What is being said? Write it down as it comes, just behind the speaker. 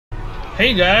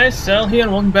Hey guys, Sal here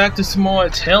and welcome back to some more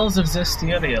Tales of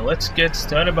Zestiria. Let's get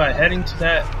started by heading to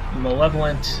that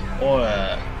malevolent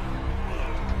aura.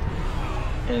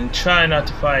 And try not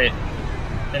to fight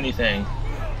anything.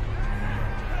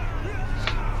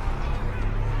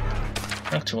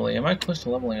 Actually, am I close to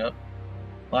leveling up?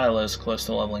 Lila's close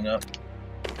to leveling up.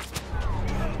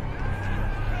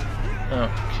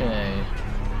 Okay.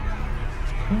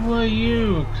 Who are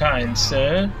you, kind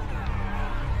sir?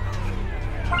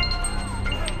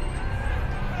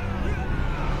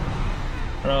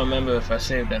 I don't remember if I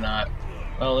saved or not.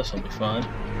 Well, this will be fun.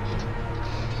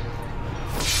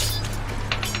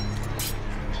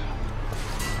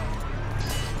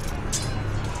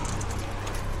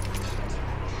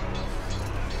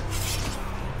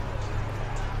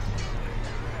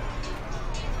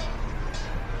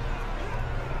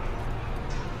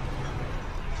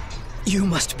 You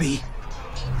must be.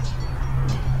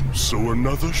 So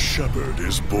another shepherd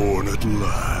is born at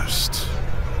last.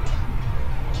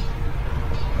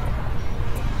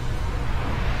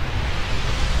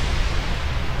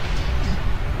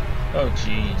 Oh,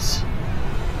 jeez.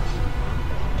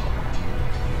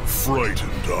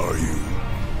 Frightened, are you?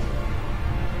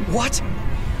 What?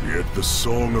 Yet the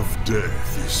song of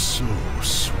death is so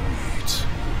sweet.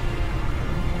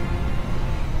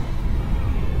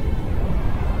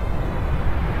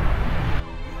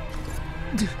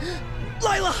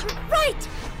 Lila! Right!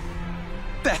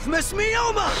 Bethmas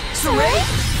Mioma!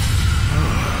 Sorry?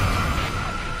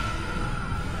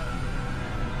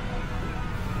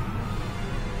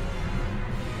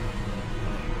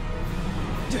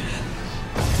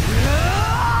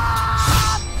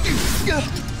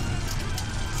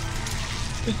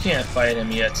 We can't fight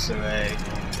him yet, Saray.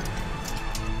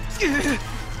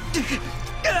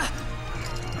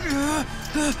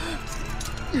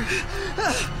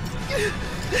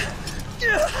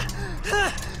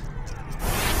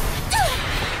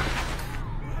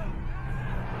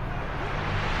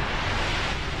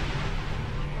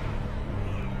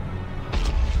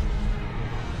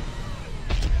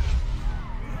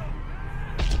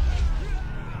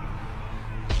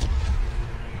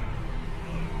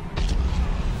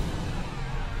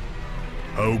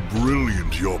 How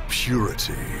brilliant your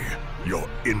purity, your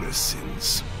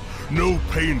innocence. No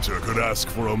painter could ask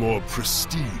for a more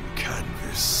pristine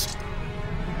canvas.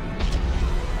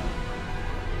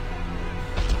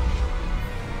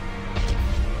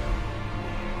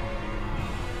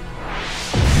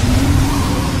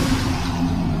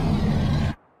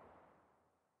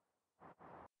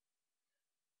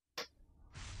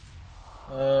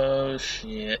 Oh,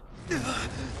 shit.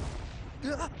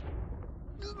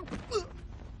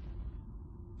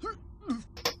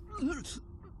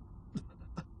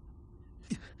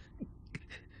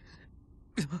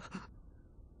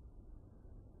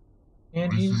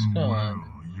 And he's Listen gone. well,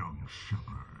 young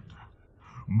shepherd.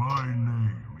 My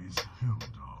name is Hideout.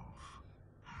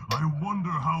 I wonder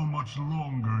how much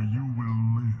longer you will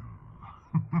live.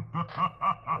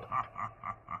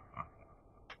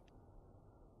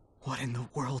 What in the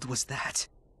world was that?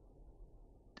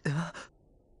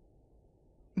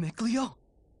 Mikleo?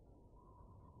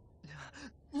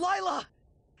 Lila!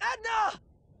 Edna!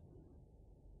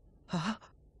 Huh?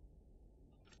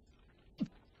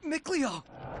 Mikleo!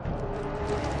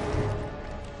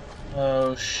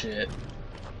 Oh, shit.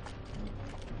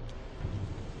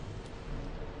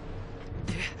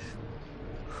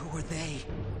 Who are they?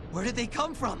 Where did they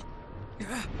come from?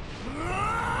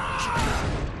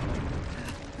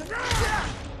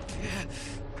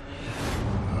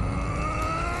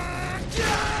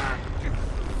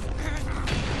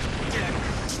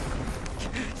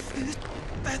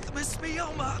 Bethmas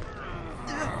Mioma!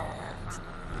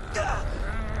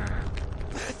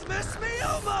 Bethmas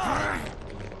Mioma!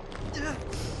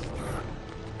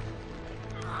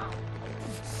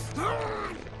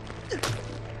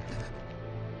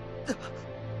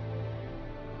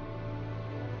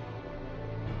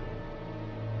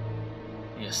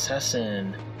 The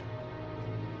assassin.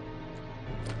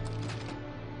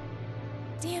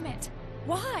 Damn it.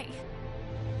 Why?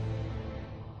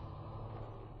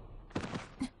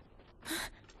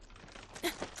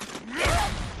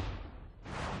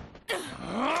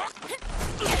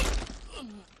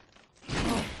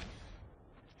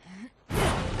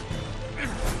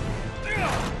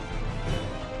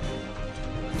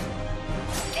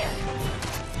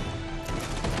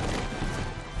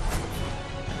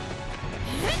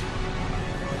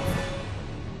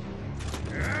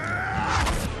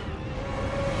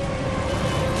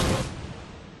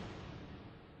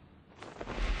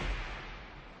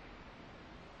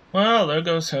 Well, there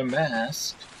goes her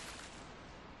mask.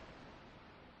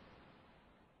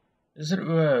 Is it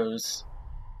Rose?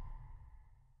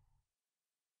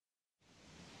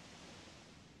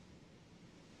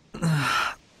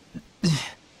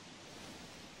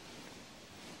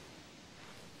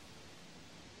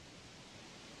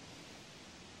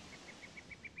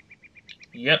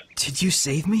 Yep. Did you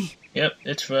save me? Yep,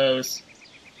 it's Rose.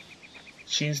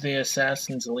 She's the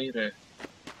assassin's leader.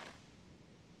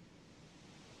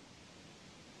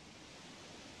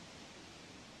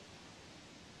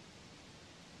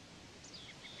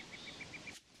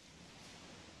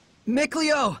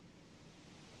 Mikleo!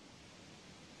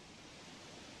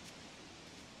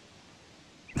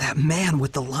 That man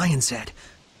with the lion's head.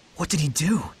 What did he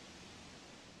do?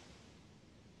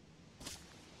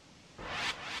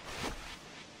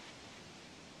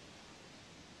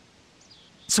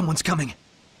 Someone's coming.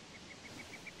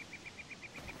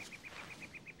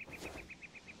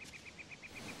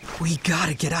 We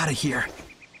gotta get out of here.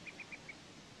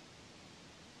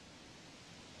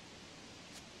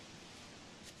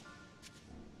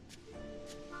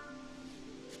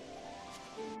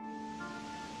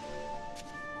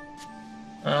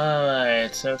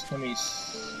 Alright, so it's gonna be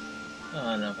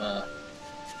son of a...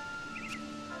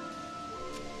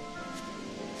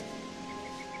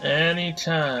 Any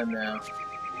time now.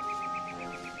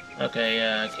 Okay,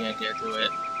 yeah, I can't get to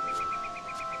it.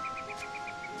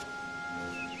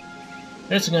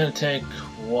 It's gonna take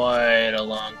quite a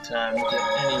long time to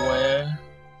get anywhere.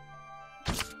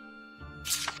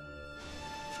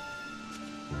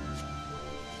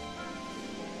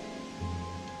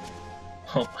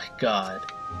 Oh my god.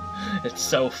 It's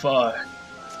so far.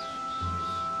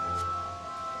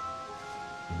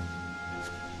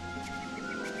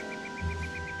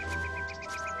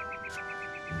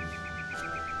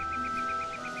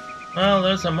 Well,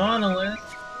 there's a monolith.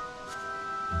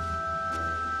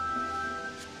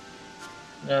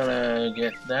 Gonna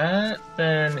get that,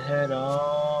 then head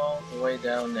all the way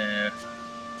down there.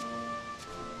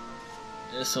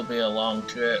 This'll be a long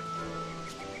trip.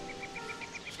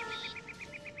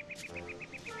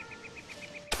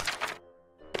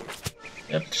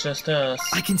 Yep, it's just us.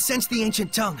 I can sense the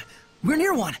ancient tongue. We're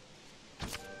near one.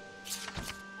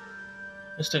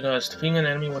 Mystic Arts. Defeating an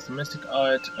enemy with a Mystic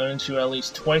Art earns you at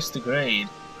least twice the grade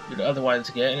you'd otherwise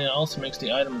get, and it also makes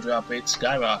the item drop rate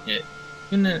skyrocket.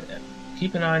 You can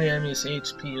keep an eye on the enemy's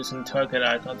HP using the target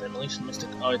icon, then release the Mystic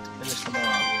Art to finish them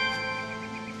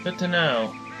off. Good to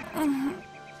know.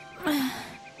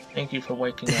 Thank you for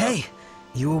waking up. Hey,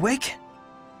 you awake?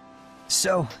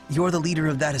 So, you're the leader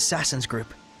of that assassin's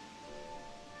group.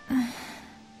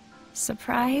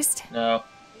 Surprised? No.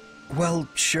 Well,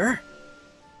 sure.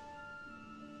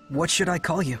 What should I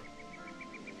call you?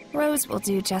 Rose will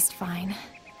do just fine.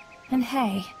 And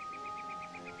hey,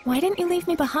 why didn't you leave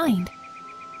me behind?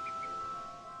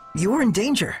 You were in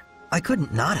danger. I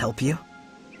couldn't not help you.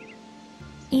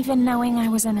 Even knowing I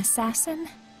was an assassin?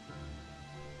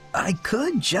 I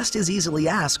could just as easily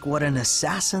ask what an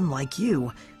assassin like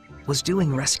you was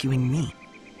doing rescuing me.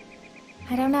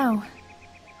 I don't know.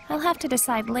 I'll have to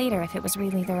decide later if it was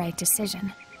really the right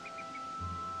decision.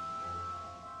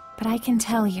 But I can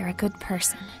tell you're a good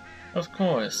person. Of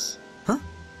course. Huh?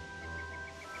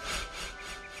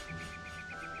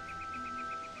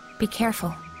 Be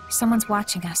careful. Someone's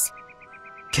watching us.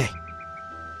 Okay.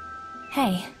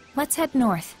 Hey, let's head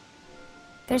north.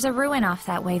 There's a ruin off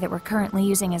that way that we're currently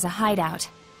using as a hideout.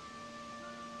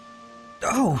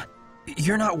 Oh,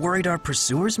 you're not worried our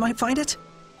pursuers might find it?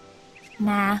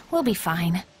 Nah, we'll be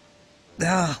fine.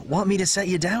 Want me to set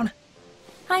you down?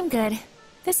 I'm good.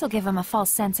 This'll give them a false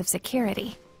sense of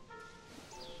security.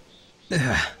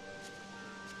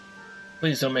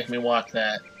 Please don't make me walk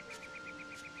that.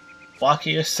 Walk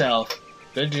it yourself.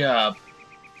 Good job.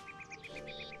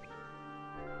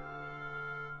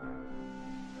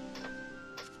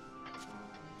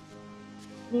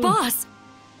 Boss!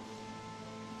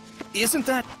 Isn't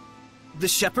that the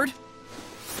shepherd?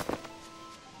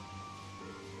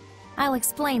 I'll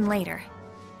explain later.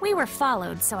 We were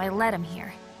followed, so I led him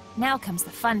here. Now comes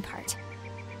the fun part.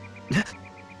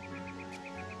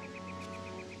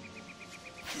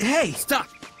 Hey! Stop!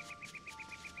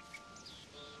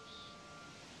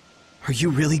 Are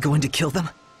you really going to kill them?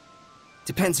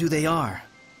 Depends who they are.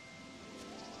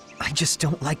 I just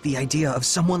don't like the idea of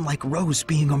someone like Rose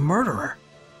being a murderer.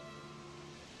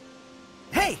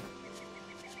 Hey!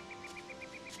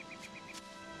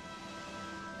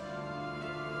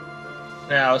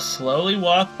 Now, slowly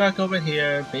walk back over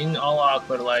here, being all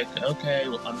awkward like, okay,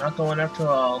 well, I'm not going after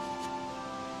all.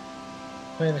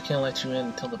 Afraid I can't let you in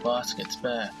until the boss gets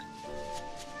back.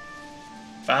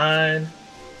 Fine.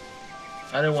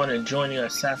 I didn't want to join your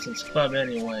Assassin's Club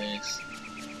anyways.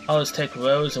 I'll just take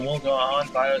Rose and we'll go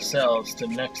on by ourselves to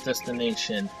the next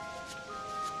destination.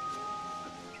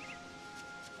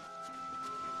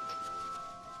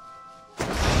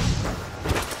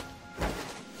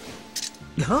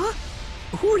 Huh?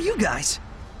 Who are you guys?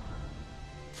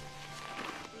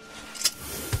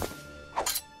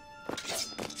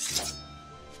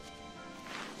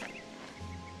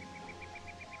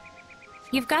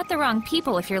 You've got the wrong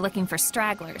people if you're looking for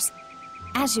stragglers.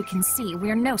 As you can see,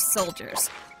 we're no soldiers.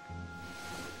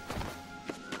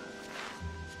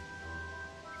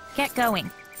 Get going.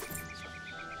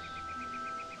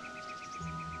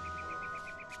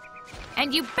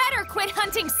 And you better quit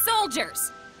hunting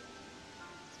soldiers!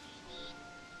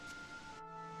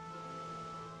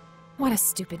 What a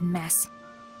stupid mess.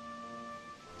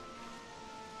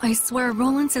 I swear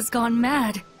Rollins has gone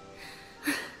mad.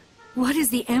 What is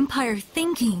the Empire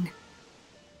thinking?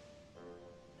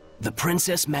 The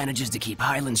princess manages to keep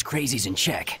Highland's crazies in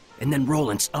check, and then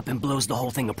Rollins up and blows the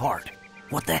whole thing apart.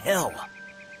 What the hell?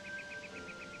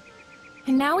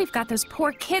 And now we've got those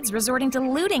poor kids resorting to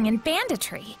looting and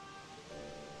banditry.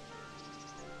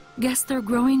 Guess they're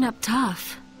growing up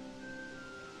tough.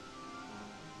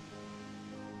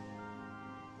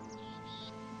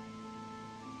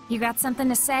 You got something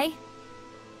to say?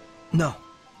 No.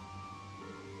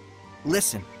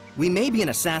 Listen, we may be an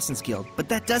Assassin's Guild, but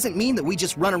that doesn't mean that we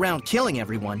just run around killing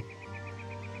everyone.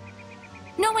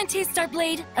 No one tastes our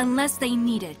blade unless they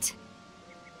need it.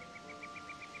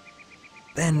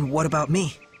 Then what about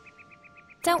me?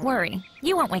 Don't worry,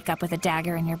 you won't wake up with a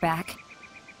dagger in your back.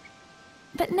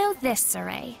 But know this,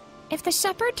 Saray. If the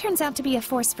Shepherd turns out to be a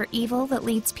force for evil that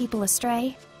leads people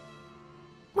astray,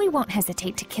 we won't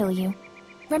hesitate to kill you.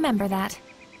 Remember that.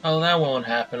 Oh, that won't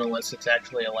happen unless it's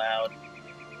actually allowed.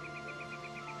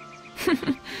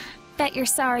 Bet you're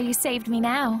sorry you saved me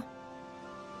now.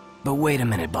 But wait a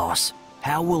minute, boss.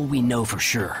 How will we know for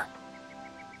sure?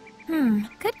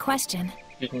 Good question.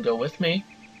 You can go with me.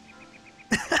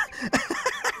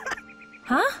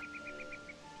 Huh?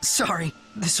 Sorry,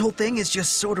 this whole thing is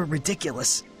just sort of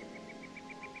ridiculous.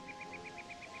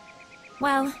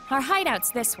 Well, our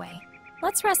hideout's this way.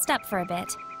 Let's rest up for a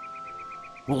bit.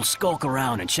 We'll skulk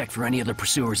around and check for any other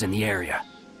pursuers in the area.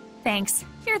 Thanks.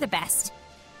 You're the best.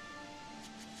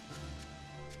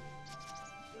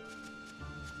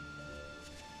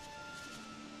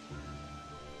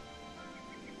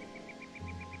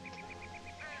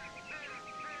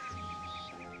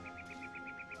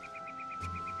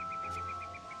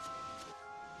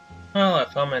 Well, I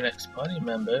found my next party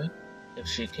member. If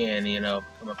she can, you know,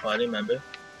 become a party member.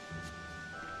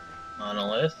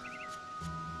 Monolith.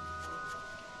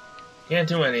 Can't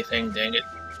do anything, dang it.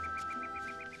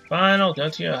 Fine, I'll go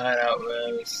to your hideout,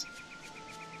 Rose.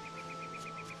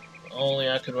 If only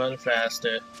I could run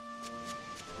faster.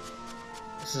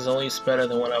 This is at least better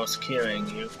than when I was carrying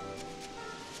you.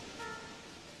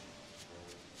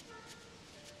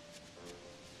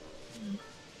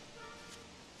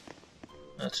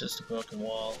 That's just a broken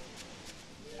wall.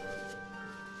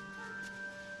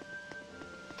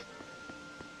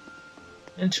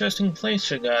 Interesting place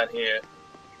you got here.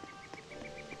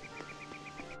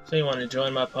 So you want to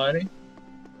join my party?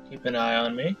 Keep an eye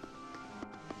on me.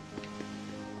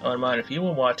 I wouldn't mind if you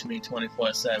were watching me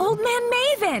 24/7. Old Man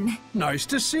Maven! Nice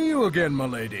to see you again,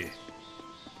 milady.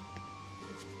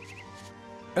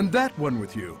 And that one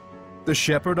with you, the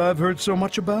shepherd I've heard so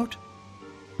much about?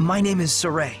 My name is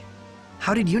Saray.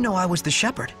 How did you know I was the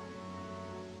shepherd?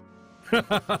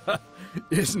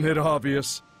 Isn't it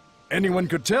obvious? Anyone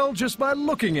could tell just by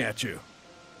looking at you.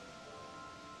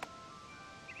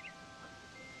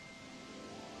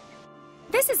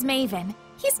 This is Maven.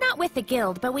 He's not with the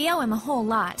guild, but we owe him a whole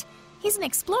lot. He's an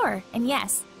explorer, and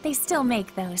yes, they still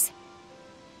make those.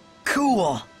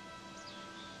 Cool!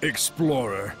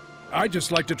 Explorer. I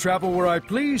just like to travel where I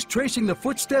please, tracing the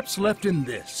footsteps left in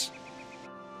this.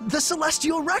 The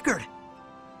Celestial Record!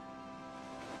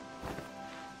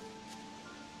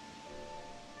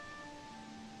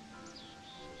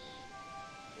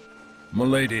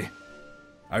 Milady,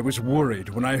 I was worried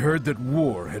when I heard that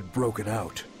war had broken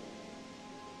out.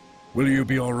 Will you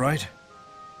be all right?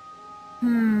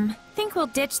 Think we'll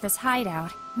ditch this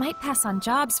hideout. Might pass on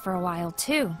jobs for a while,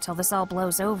 too, till this all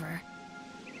blows over.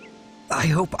 I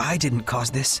hope I didn't cause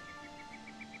this.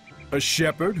 A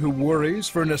shepherd who worries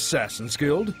for an Assassin's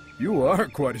Guild? You are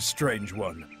quite a strange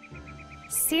one.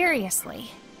 Seriously.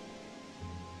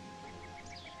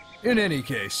 In any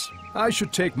case, I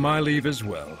should take my leave as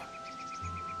well.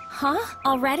 Huh?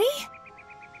 Already?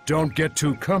 Don't get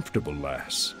too comfortable,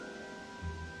 lass.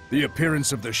 The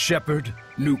appearance of the shepherd,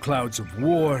 new clouds of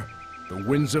war, the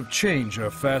winds of change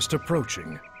are fast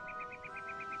approaching.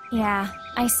 Yeah,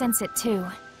 I sense it too.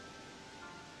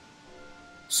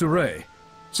 Saray,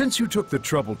 since you took the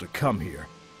trouble to come here,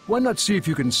 why not see if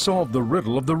you can solve the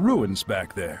riddle of the ruins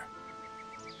back there?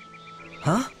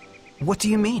 Huh? What do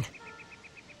you mean?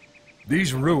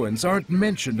 These ruins aren't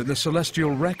mentioned in the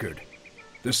Celestial Record.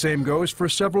 The same goes for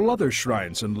several other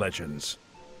shrines and legends.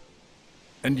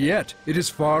 And yet, it is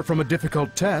far from a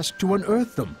difficult task to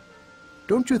unearth them.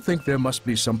 Don't you think there must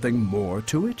be something more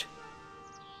to it?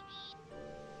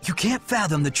 You can't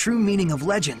fathom the true meaning of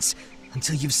legends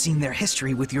until you've seen their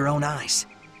history with your own eyes.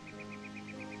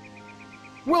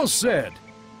 Well said!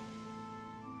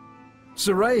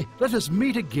 Saray, let us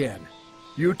meet again.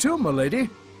 You too, milady.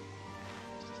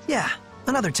 Yeah,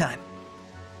 another time.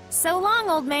 So long,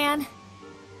 old man.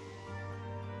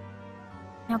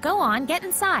 Now go on, get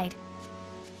inside.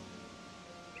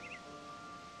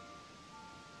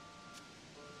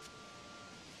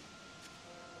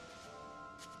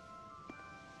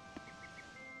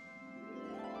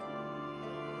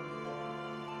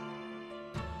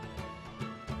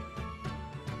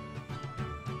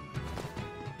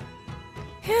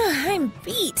 I'm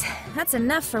beat. That's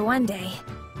enough for one day.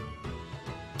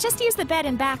 Just use the bed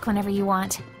and back whenever you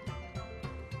want.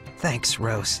 Thanks,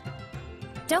 Rose.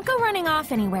 Don't go running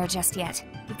off anywhere just yet.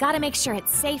 You gotta make sure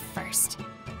it's safe first.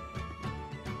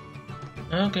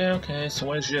 Okay, so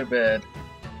where's your bed?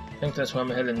 I think that's where I'm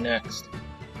headed next.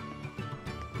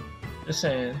 Just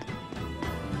saying.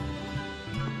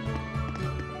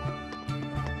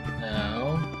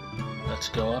 Now, let's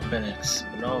go up and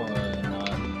explore.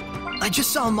 I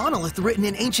just saw a monolith written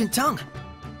in ancient tongue.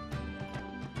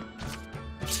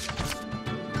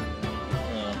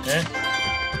 Okay.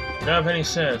 Don't have any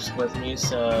serfs with me,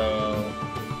 so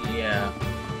yeah.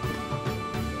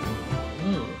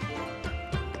 Ooh.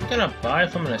 I'm gonna buy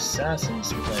from an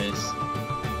assassin's place.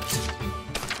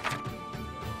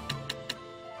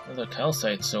 Another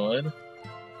calcite sword.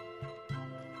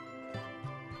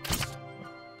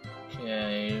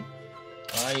 Okay.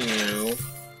 Buy you.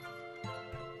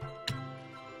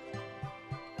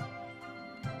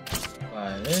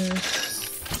 Buy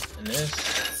this and this.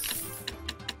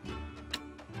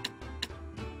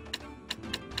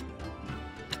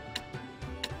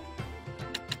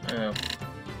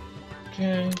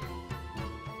 Okay.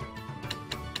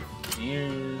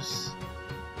 Use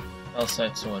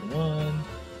calcite sword 1,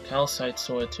 calcite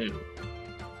sword 2.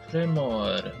 3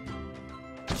 more.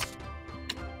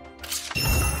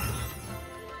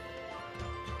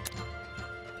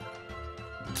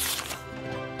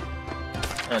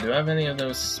 Now, do I have any of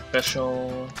those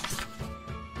special?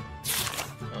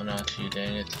 Oh, not you,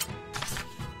 dang it.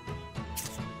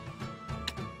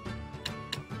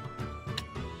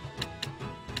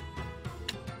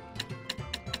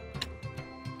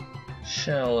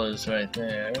 Shell is right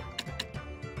there.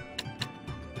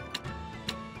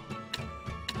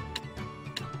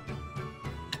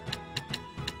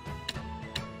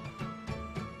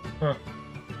 Huh.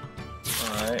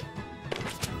 Alright.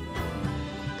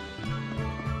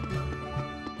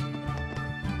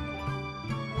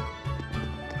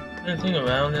 Anything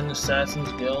around in the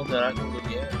Assassin's Guild that I can go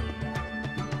get?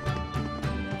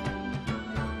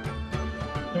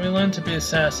 Can we learn to be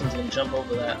assassins and jump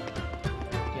over that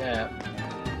gap?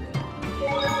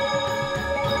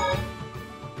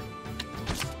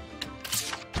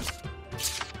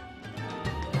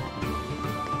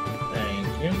 Thank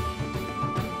you.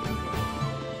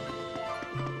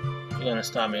 You're gonna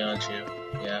stop me, aren't you?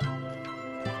 Yeah.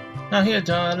 Now here,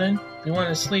 darling. If you want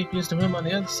to sleep, use the room on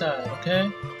the other side, okay?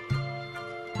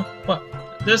 What?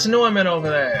 There's Norman over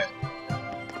there!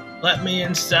 Let me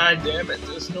inside, damn it!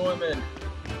 There's Norman!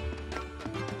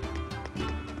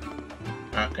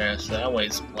 Okay, so that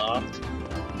way's blocked.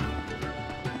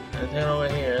 Anything over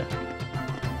here?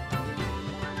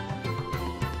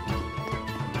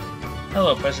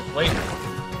 Hello, pressure plate.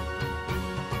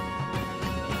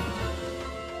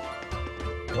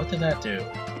 What did that do?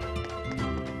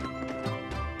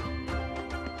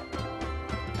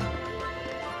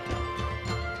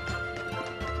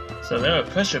 So there are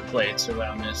pressure plates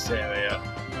around this area.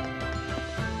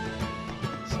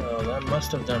 So that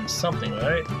must have done something,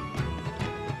 right?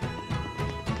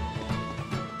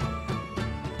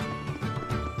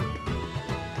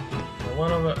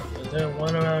 Is there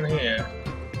one around here?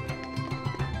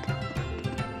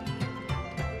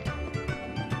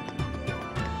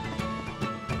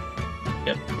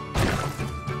 Yep.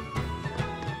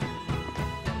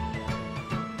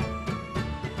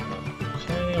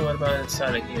 Okay, what about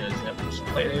inside of here? Is there a pressure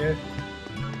plate here?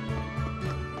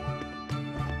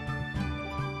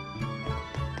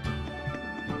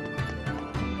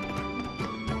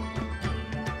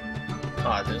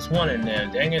 Ah, there's one in there,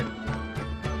 dang it.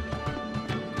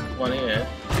 One here.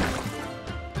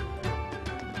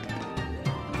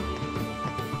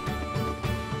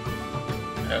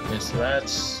 Okay, so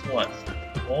that's, what,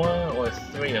 4 or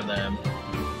 3 of them?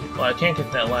 Well, I can't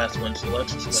get that last one, so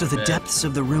let's just go So to the bed. depths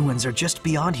of the ruins are just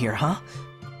beyond here, huh?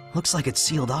 Looks like it's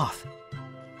sealed off.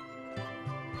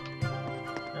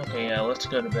 Okay, yeah, let's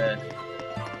go to bed.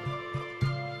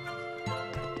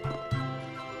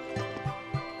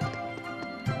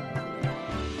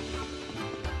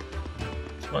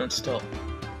 This one's still...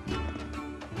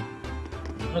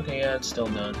 Okay, yeah, it's still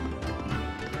done.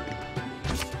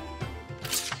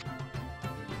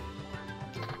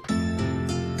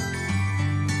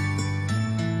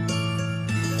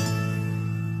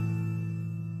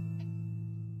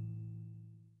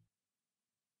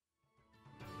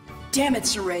 Damn it,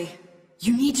 Saray.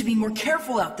 You need to be more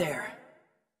careful out there.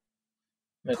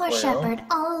 Poor McWhale, shepherd,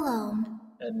 all alone.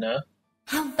 Edna,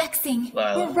 How vexing.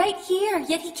 Lila. We're right here,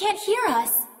 yet he can't hear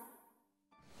us.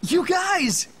 You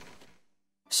guys!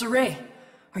 Saray,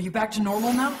 are you back to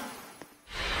normal now?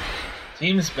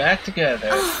 Team's back together.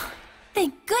 Oh,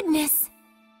 thank goodness.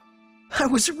 I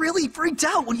was really freaked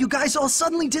out when you guys all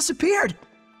suddenly disappeared.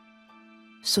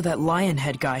 So that lion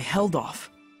head guy held off.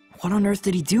 What on earth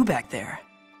did he do back there?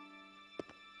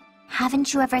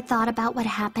 Haven't you ever thought about what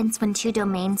happens when 2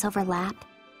 domains overlap?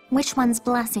 Which one's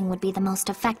blessing would be the most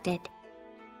affected?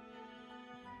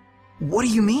 What do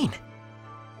you mean?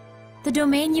 The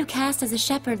domain you cast as a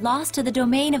shepherd lost to the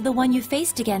domain of the one you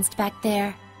faced against back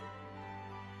there.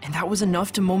 And that was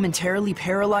enough to momentarily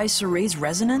paralyze Saray's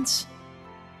resonance?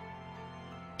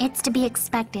 It's to be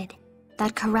expected.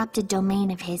 That corrupted domain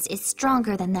of his is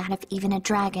stronger than that of even a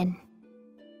dragon.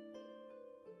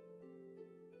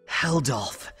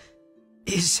 Heldolf.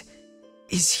 Is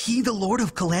he the Lord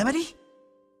of Calamity?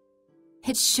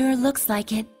 It sure looks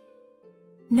like it.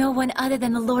 No one other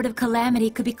than the Lord of Calamity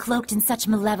could be cloaked in such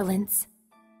malevolence.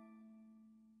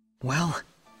 Well,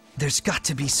 there's got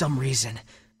to be some reason.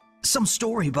 Some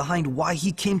story behind why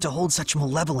he came to hold such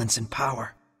malevolence and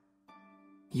power.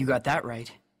 You got that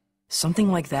right. Something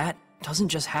like that doesn't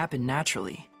just happen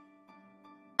naturally.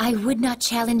 I would not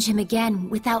challenge him again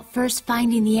without first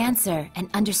finding the answer and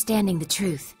understanding the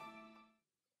truth.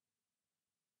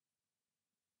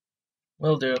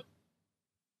 Will do.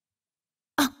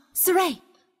 Oh, Saray!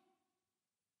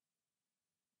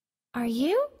 Are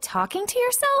you talking to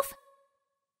yourself?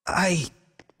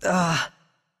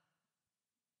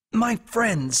 My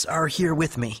friends are here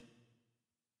with me.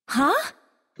 Huh?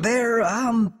 They're,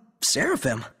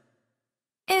 seraphim.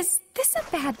 Is this a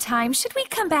bad time? Should we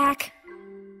come back?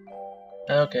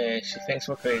 Okay, she thinks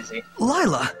we're crazy.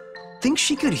 Lila, think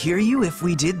she could hear you if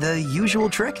we did the usual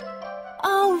trick?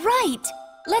 Oh, right!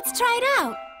 Let's try it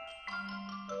out!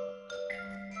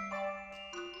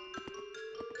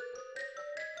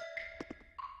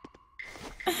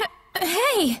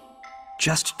 Hey!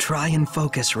 Just try and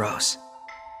focus, Rose.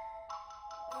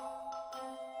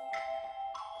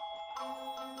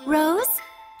 Rose,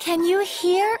 can you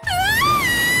hear?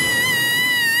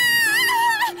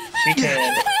 She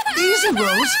can. Easy,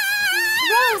 Rose!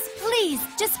 Rose, please,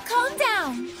 just calm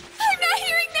down! I'm not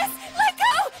hearing this! Let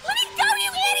go! Let me go,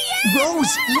 you idiot!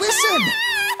 Rose, listen!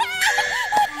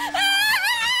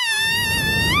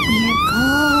 We're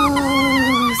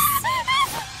ghosts.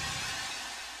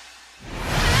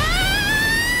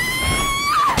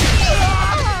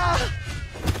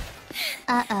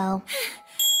 Uh-oh.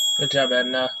 Good job,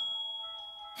 Edna.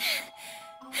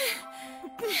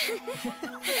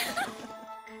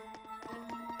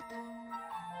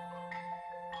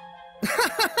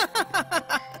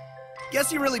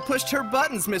 Guess you really pushed her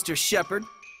buttons, Mr. Shepherd.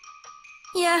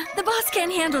 Yeah, the boss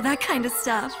can't handle that kind of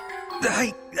stuff.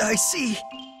 I see.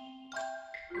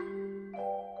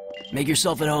 Make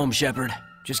yourself at home, Shepherd.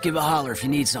 Just give a holler if you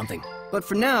need something. But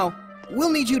for now,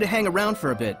 we'll need you to hang around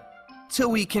for a bit, till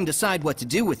we can decide what to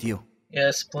do with you.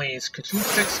 Yes, please. Could you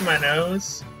fix my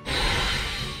nose?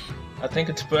 I think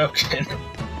it's broken.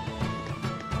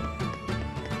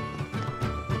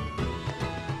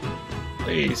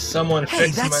 Please, someone Hey,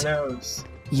 fix that's- my nose.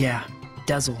 Yeah,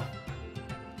 Dazzle.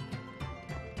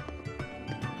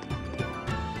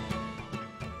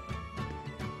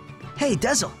 Hey,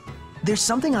 Dezel, there's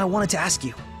something I wanted to ask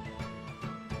you.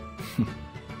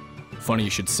 Funny you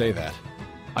should say that.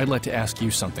 I'd like to ask you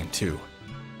something too.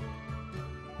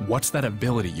 What's that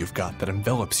ability you've got that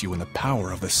envelops you in the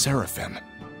power of the Seraphim?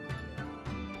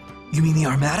 You mean the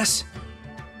Armatus?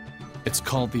 It's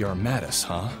called the Armatus,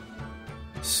 huh?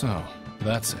 So,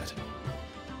 that's it.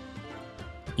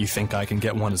 You think I can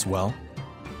get one as well?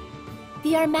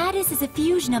 The Armatus is a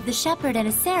fusion of the shepherd and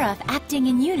a seraph acting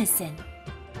in unison.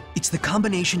 It's the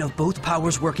combination of both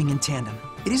powers working in tandem.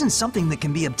 It isn't something that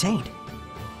can be obtained.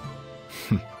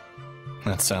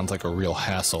 That sounds like a real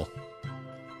hassle.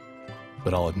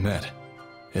 But I'll admit,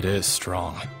 it is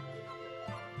strong.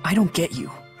 I don't get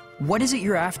you. What is it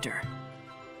you're after?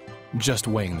 Just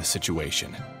weighing the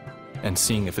situation, and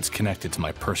seeing if it's connected to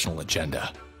my personal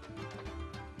agenda.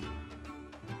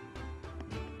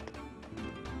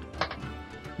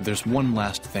 There's one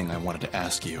last thing I wanted to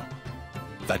ask you.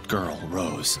 That girl,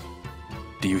 Rose.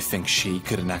 Do you think she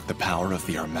could enact the power of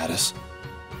the Armatus?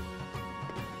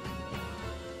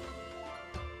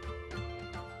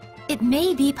 It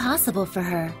may be possible for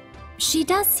her. She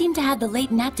does seem to have the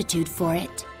latent aptitude for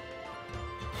it.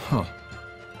 Huh.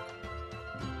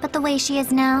 But the way she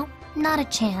is now, not a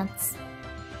chance.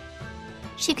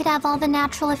 She could have all the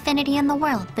natural affinity in the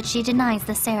world, but she denies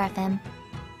the Seraphim.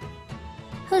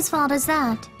 Whose fault is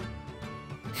that?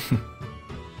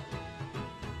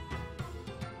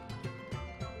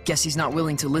 Guess he's not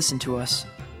willing to listen to us.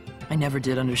 I never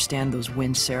did understand those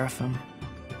wind Seraphim.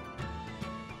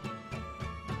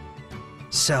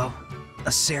 So,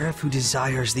 a seraph who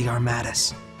desires the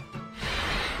Armatus.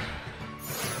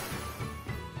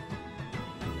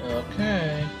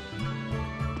 Okay.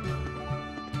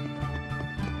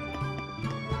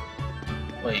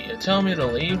 Wait, you're telling me to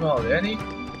leave already?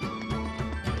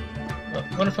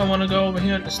 What if I want to go over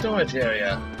here in the storage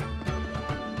area?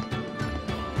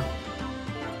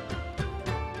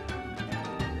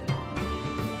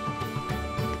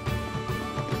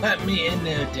 Let me in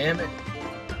there, damn it.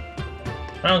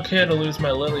 I don't care to lose my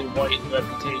lily white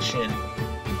reputation.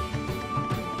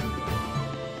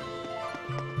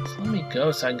 Just let me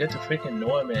go so I can get to freaking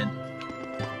Norman.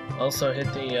 Also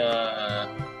hit the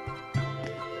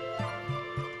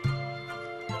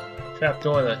trap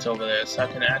door that's over there so I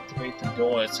can activate the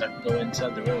door so I can go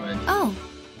inside the ruin. Oh,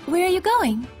 where are you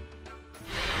going?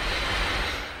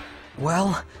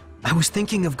 Well, I was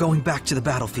thinking of going back to the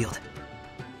battlefield.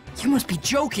 You must be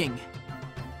joking!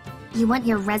 You want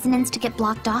your resonance to get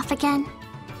blocked off again?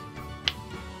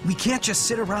 We can't just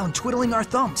sit around twiddling our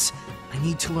thumbs. I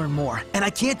need to learn more, and I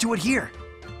can't do it here.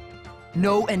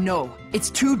 No and no. It's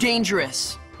too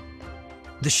dangerous.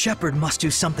 The Shepherd must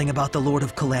do something about the Lord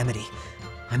of Calamity.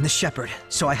 I'm the Shepherd,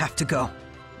 so I have to go.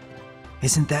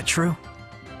 Isn't that true?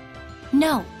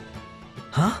 No.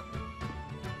 Huh?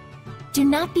 Do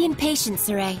not be impatient,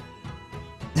 Saray.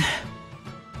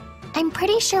 I'm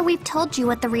pretty sure we've told you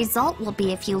what the result will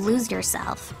be if you lose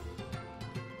yourself.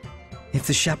 If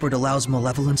the Shepherd allows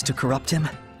malevolence to corrupt him,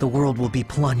 the world will be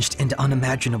plunged into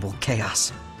unimaginable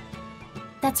chaos.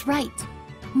 That's right.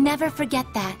 Never forget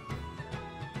that.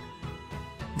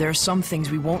 There are some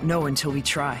things we won't know until we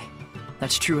try.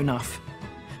 That's true enough.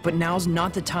 But now's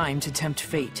not the time to tempt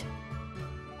fate.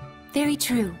 Very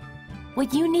true.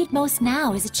 What you need most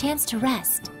now is a chance to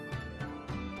rest.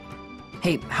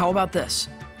 Hey, how about this?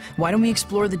 Why don't we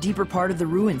explore the deeper part of the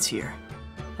ruins here?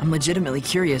 I'm legitimately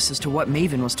curious as to what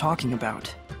Maven was talking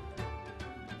about.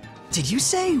 Did you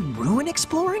say ruin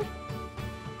exploring?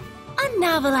 A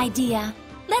novel idea.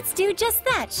 Let's do just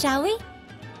that, shall we?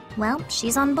 Well,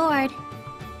 she's on board.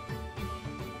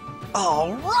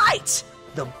 All right!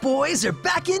 The boys are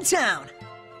back in town!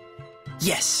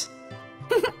 Yes!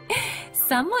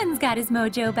 Someone's got his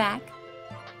mojo back.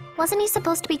 Wasn't he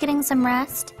supposed to be getting some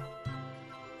rest?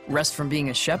 Rest from being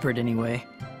a shepherd, anyway.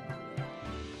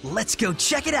 Let's go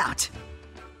check it out!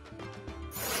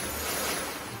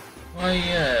 Why,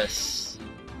 yes.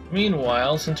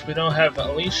 Meanwhile, since we don't have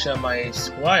Alicia, my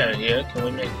squire, here, can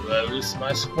we make Rose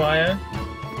my squire?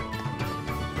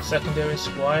 Secondary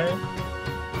squire?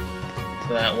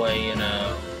 So that way, you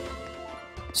know...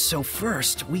 So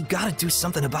first, we gotta do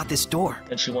something about this door.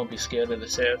 And she won't be scared of the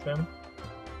Seraphim?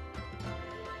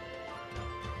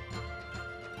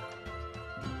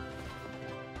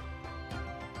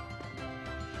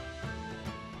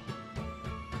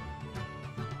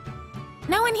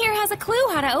 No one here has a clue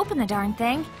how to open the darn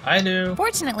thing. I do.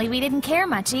 Fortunately, we didn't care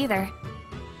much either.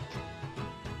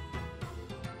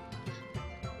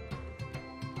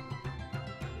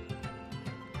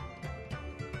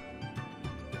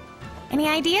 Any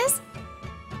ideas?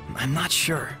 I'm not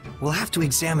sure. We'll have to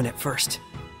examine it first.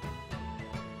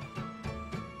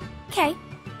 Okay.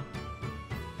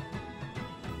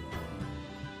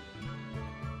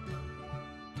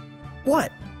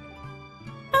 What?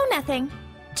 Oh, nothing.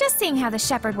 Just seeing how the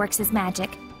Shepherd works his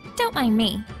magic. Don't mind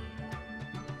me.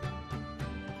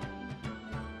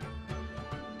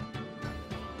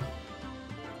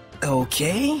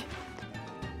 Okay.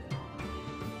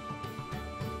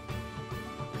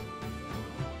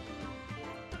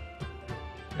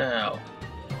 Now.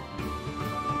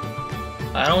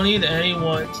 I don't need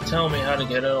anyone to tell me how to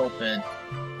get it open.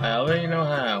 I already know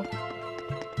how.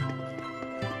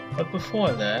 But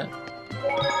before that...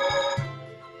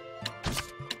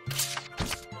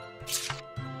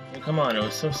 come on, it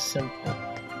was so simple.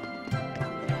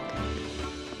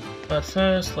 But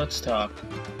first, let's talk.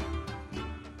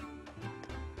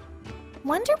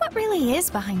 Wonder what really is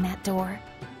behind that door.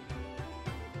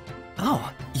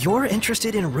 Oh, you're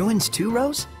interested in ruins too,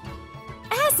 Rose?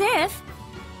 As if!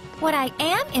 What I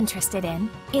am interested in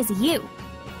is you.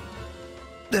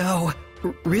 Oh,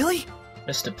 really?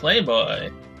 Mr.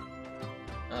 Playboy.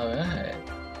 Alright.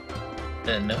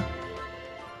 Then no.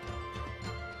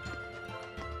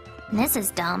 This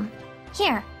is dumb.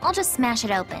 Here, I'll just smash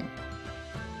it open.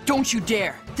 Don't you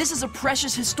dare! This is a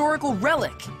precious historical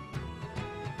relic!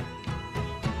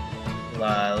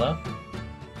 Lila.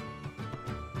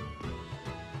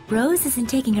 Rose isn't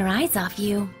taking her eyes off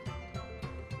you.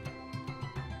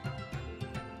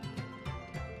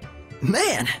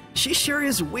 Man, she sure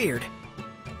is weird.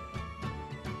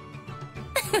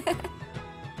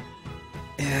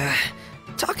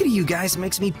 Talking to you guys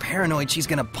makes me paranoid she's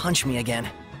gonna punch me again.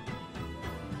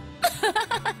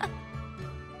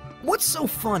 What's so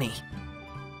funny?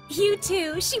 You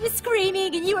too. She was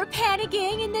screaming and you were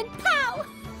panicking and then pow!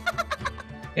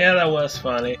 Yeah, that was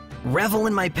funny. Revel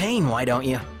in my pain, why don't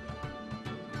you?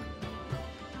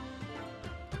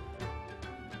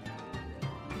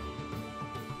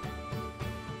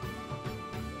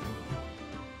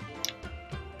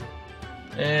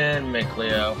 And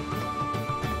Mikleo.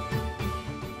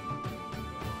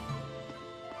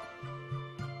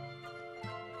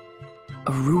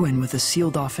 A ruin with a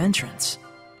sealed-off entrance.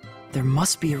 There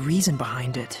must be a reason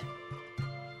behind it.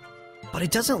 But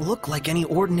it doesn't look like any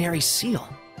ordinary seal.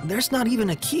 There's not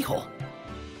even a keyhole.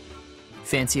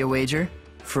 Fancy a wager?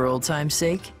 For old time's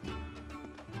sake?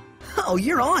 Oh,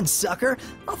 you're on, sucker!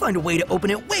 I'll find a way to open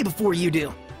it way before you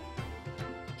do.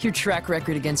 Your track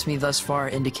record against me thus far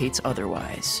indicates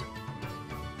otherwise.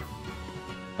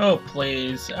 Oh,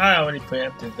 please. I already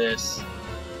preempted this.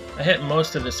 I hit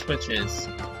most of the switches.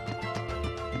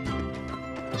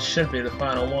 This should be the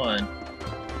final one.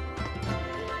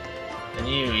 And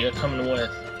you're coming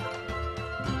with.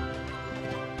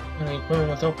 Any equipment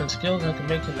with open skills, I can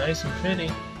make it nice and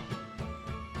pretty.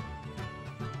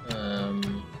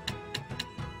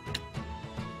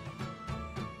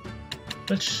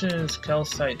 Which is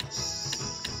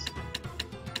calcites?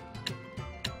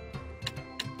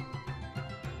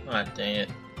 Ah, dang it.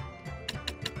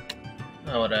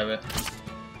 Oh, whatever.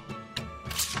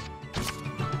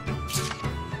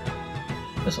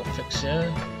 This'll fix ya.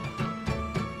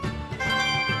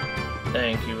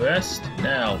 Thank you, rest.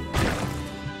 Now,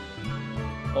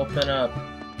 open up.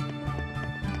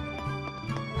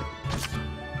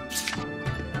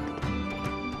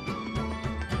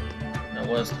 That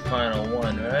was the final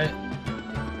one, right?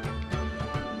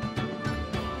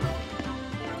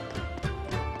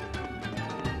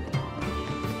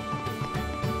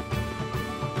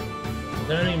 Is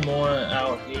there any more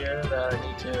out here that I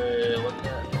need to look at?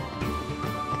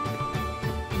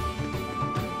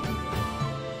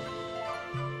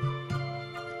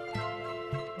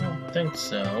 I think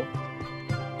so.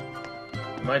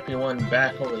 There might be one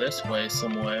back over this way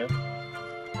somewhere.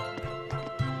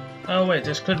 Oh wait,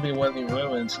 this could be where the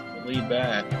ruins lead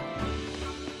back.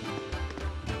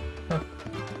 Huh.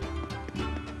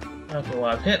 Okay, well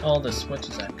I've hit all the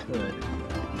switches I could.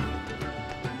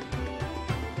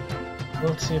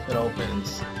 Let's see if it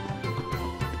opens.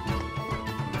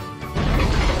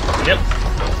 Yep.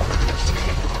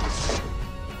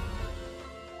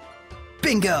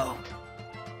 Bingo!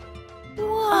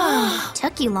 Whoa!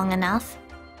 Took you long enough.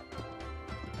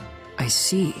 I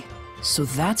see. So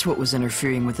that's what was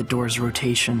interfering with the door's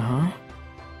rotation, huh?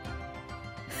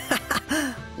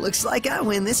 Looks like I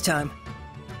win this time.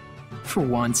 For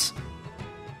once.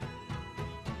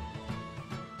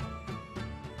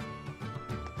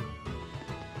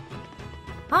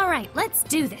 Alright, let's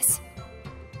do this.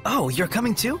 Oh, you're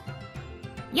coming too?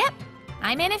 Yep,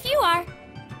 I'm in if you are.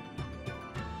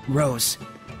 Rose,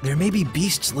 there may be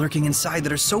beasts lurking inside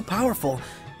that are so powerful,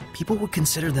 people would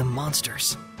consider them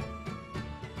monsters.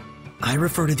 I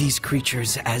refer to these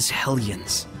creatures as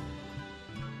Hellions.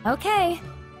 Okay.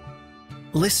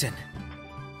 Listen.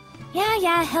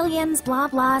 Yeah, Hellions, blah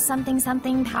blah, something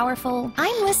something powerful.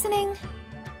 I'm listening.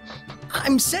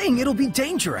 I'm saying it'll be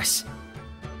dangerous.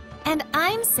 And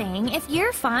I'm saying if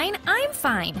you're fine, I'm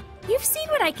fine. You've seen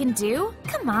what I can do.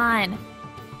 Come on.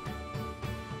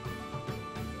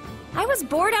 I was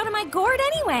bored out of my gourd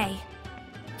anyway.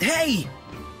 Hey!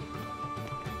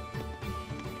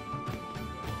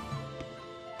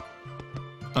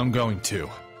 I'm going to.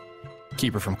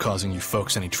 Keep her from causing you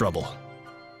folks any trouble.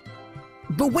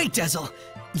 But wait, Dezel!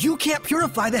 You can't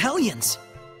purify the Hellions!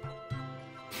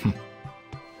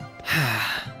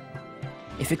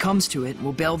 If it comes to it,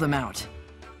 we'll bail them out.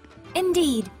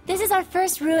 Indeed. This is our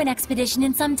first ruin expedition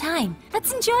in some time.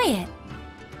 Let's enjoy it.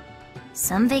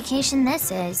 Some vacation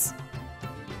this is.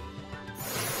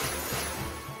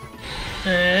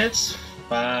 It's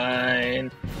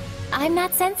fine. I'm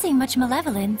not sensing much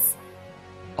malevolence.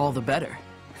 All the better.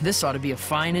 This ought to be a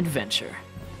fine adventure.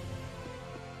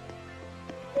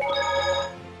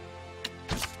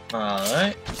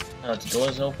 Alright. Now the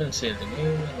door's open, save the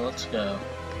game, and let's go.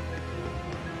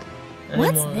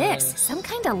 What's this? Some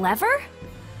kind of lever?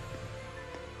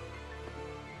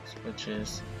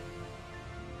 Switches.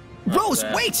 Rose,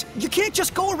 wait! You can't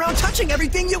just go around touching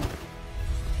everything you...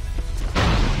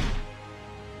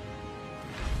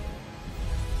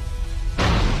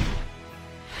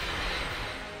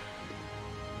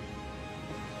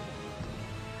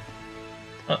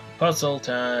 Puzzle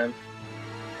time.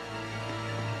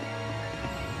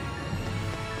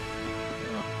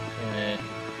 Okay.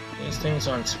 These things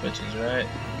aren't switches, right?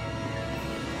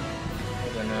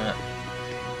 No, they're not.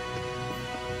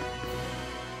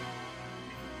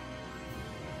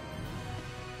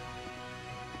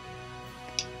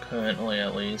 Currently,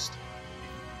 at least.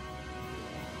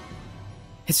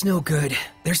 It's no good.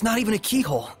 There's not even a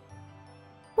keyhole.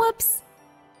 Whoops.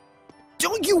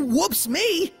 Don't you whoops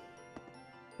me!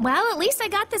 Well, at least I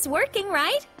got this working,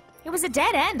 right? It was a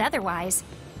dead end otherwise.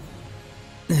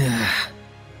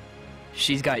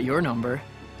 She's got your number.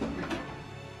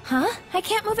 Huh? I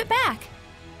can't move it back.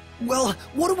 Well,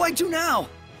 what do I do now?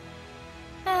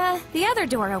 The other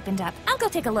door opened up. I'll go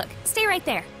take a look. Stay right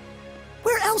there.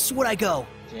 Where else would I go?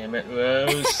 Damn it,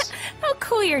 Rose. Oh,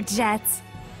 cool your jets.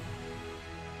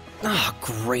 Ah,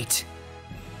 great.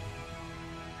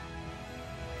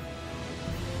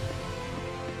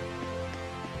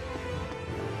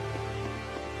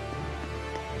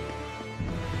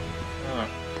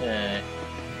 Okay.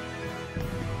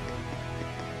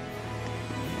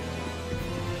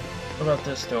 What about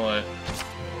this door?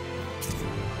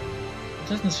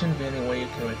 There doesn't seem to be any way you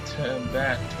can return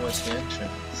back towards the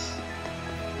entrance.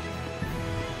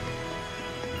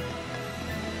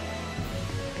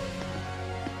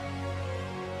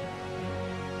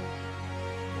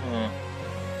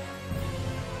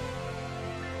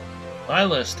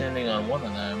 Lila's standing on one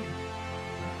of them.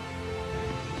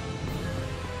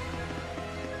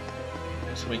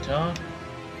 Guess we talk?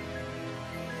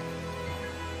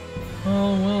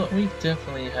 Oh, well, we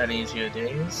definitely had easier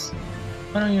days.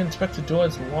 Why don't you inspect the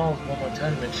doors and walls one more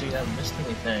time to make sure you haven't missed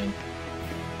anything?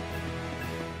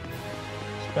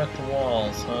 Inspect the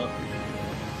walls, huh?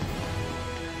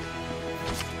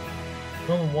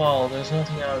 On the wall, there's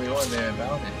nothing out of the ordinary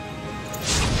about it.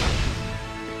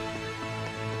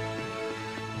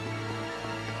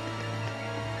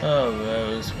 Oh,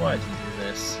 Rose, why'd you do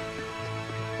this?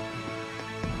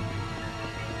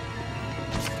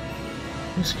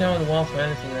 You scour the wall for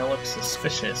anything that looks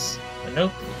suspicious. But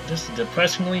nope, just a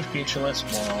depressingly featureless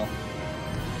wall.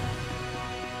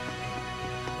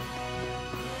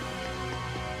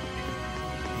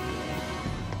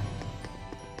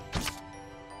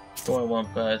 Door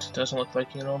won't budge. It doesn't look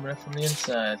like you can open it from the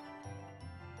inside.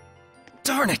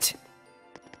 Darn it!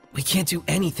 We can't do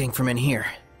anything from in here.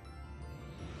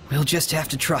 We'll just have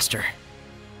to trust her.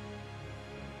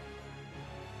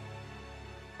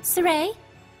 Saray,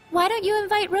 why don't you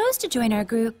invite Rose to join our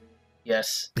group?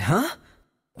 Yes. Huh?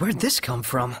 Where'd this come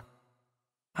from?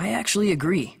 I actually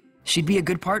agree. She'd be a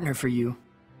good partner for you.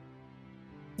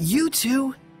 You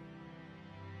two?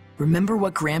 Remember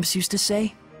what Gramps used to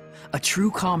say? A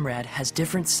true comrade has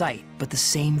different sight, but the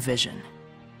same vision.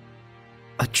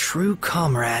 A true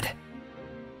comrade?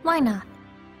 Why not?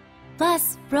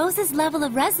 Plus, Rose's level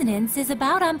of resonance is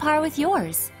about on par with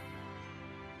yours.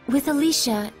 With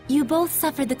Alicia, you both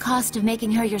suffered the cost of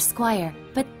making her your squire,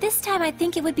 but this time I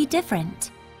think it would be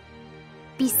different.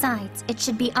 Besides, it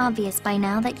should be obvious by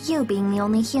now that you being the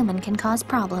only human can cause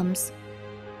problems.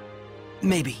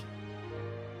 Maybe.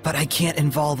 But I can't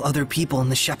involve other people in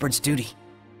the shepherd's duty.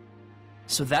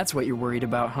 So that's what you're worried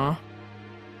about, huh?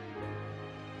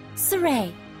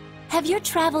 Saray, have your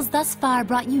travels thus far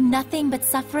brought you nothing but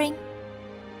suffering?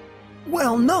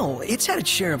 Well, no, it's had its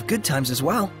share of good times as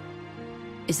well.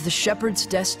 Is the shepherd's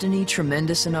destiny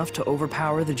tremendous enough to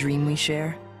overpower the dream we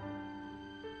share?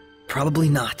 Probably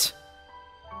not.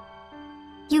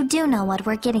 You do know what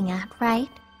we're getting at, right?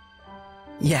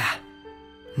 Yeah.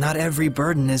 Not every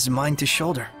burden is mine to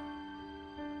shoulder.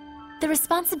 The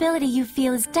responsibility you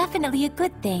feel is definitely a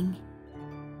good thing.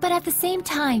 But at the same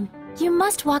time, You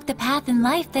must walk the path in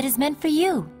life that is meant for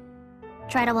you.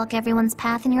 Try to walk everyone's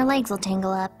path and your legs will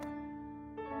tangle up.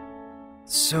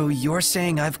 So you're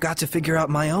saying I've got to figure out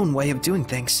my own way of doing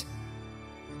things?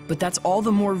 But that's all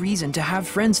the more reason to have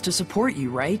friends to support you,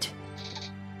 right?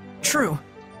 True.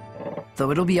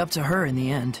 Though it'll be up to her in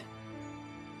the end.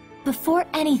 Before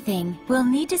anything, we'll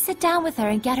need to sit down with her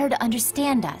and get her to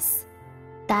understand us.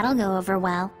 That'll go over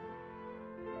well.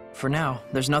 For now,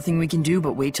 there's nothing we can do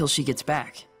but wait till she gets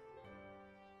back.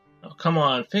 Oh, come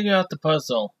on, figure out the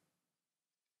puzzle.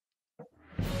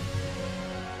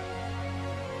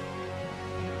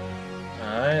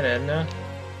 Alright, Edna.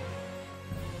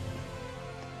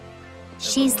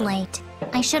 She's late.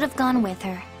 I should have gone with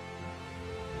her.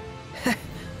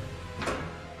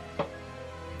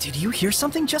 Did you hear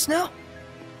something just now?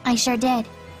 I sure did.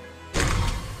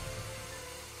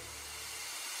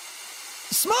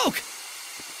 Smoke!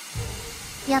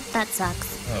 Yep, that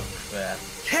sucks. Oh, crap.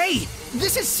 Hey!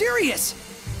 This is serious!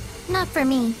 Not for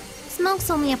me.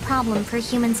 Smoke's only a problem for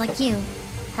humans like you.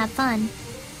 Have fun.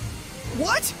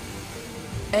 What?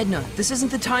 Edna, this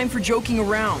isn't the time for joking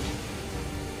around.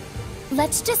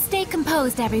 Let's just stay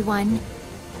composed, everyone.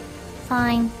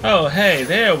 Fine. Oh, hey,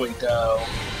 there we go.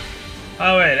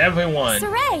 Alright, everyone.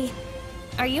 Saray,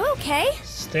 are you okay?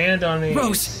 Stand on these.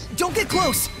 Rose, don't get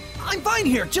close! I'm fine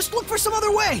here, just look for some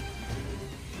other way!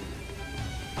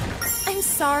 I'm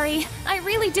sorry. I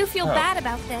really do feel bad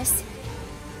about this.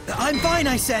 I'm fine,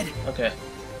 I said! Okay.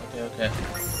 Okay.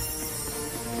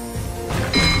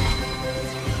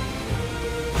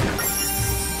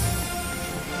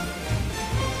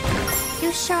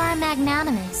 You sure are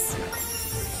magnanimous.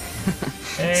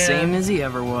 Same as he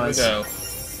ever was. Here we go.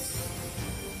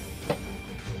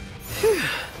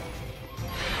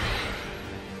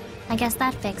 I guess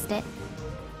that fixed it.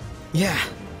 Yeah.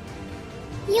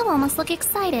 You almost look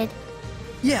excited.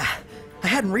 Yeah, I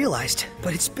hadn't realized,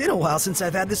 but it's been a while since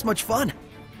I've had this much fun.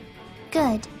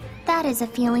 Good. That is a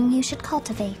feeling you should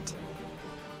cultivate.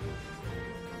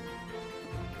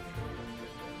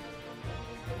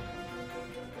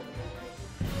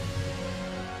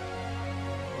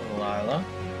 Lila.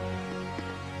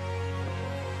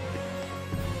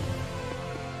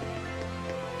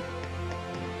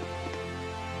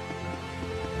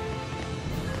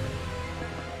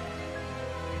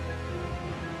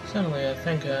 Suddenly, I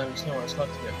think someone's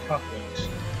left to be a cockroach.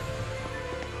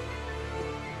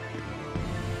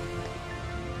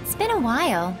 It's been a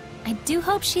while. I do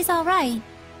hope she's alright.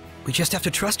 We just have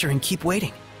to trust her and keep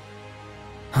waiting.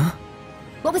 Huh?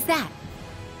 What was that?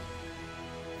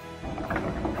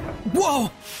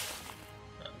 Whoa!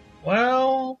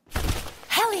 Well...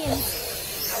 Hellions!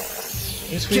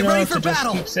 At least we Get don't ready have for to just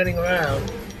battle! keep sitting around.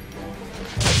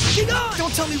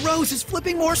 Don't tell me Rose is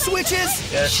flipping more switches!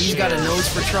 Yes, She's got a nose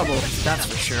for trouble, that's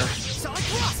for sure.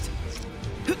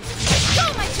 Go,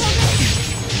 my children!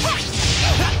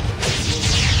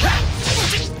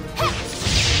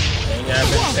 Dang, I've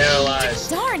been paralyzed.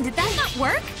 Darn, did that not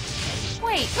work?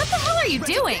 Wait, what the hell are you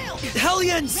doing?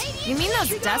 Hellions! You mean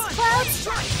those dust clouds?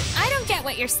 I don't get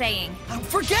what you're saying.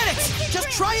 Forget it!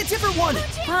 Just try a different one!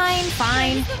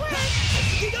 Fine.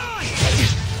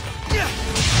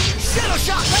 Shadow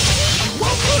shot! I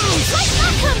won't lose! Let's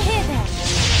not come hither!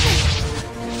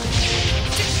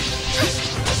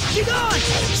 Get on!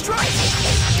 Strike!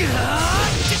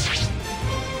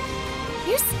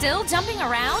 You're still jumping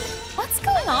around? What's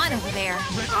going on over there?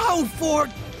 Oh,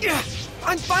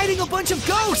 I'm fighting a bunch of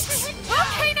ghosts!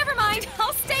 Okay, never mind.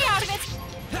 I'll stay out of it.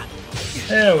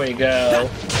 There we go.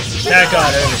 That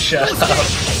got her to shut up.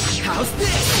 How's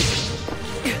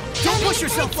this? Don't push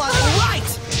yourself flat.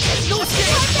 Right! No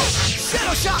escape!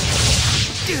 Shadow shot!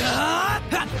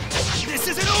 This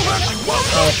isn't over! I won't!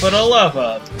 Oh, for the love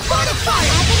of.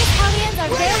 Adventist Hellions are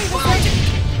very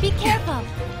resistant. Be careful.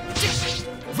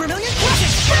 Vermilion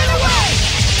crushes! Burn away!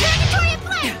 Mandatory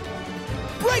plan!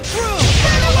 Breakthrough!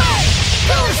 Burn away!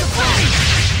 Colors of flame!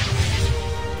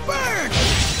 Burn!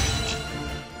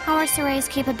 How are Saray's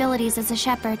capabilities as a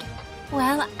shepherd?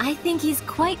 Well, I think he's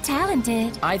quite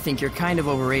talented. I think you're kind of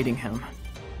overrating him.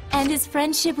 And his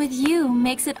friendship with you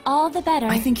makes it all the better.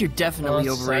 I think you're definitely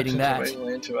overrating that.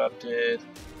 Really interrupted.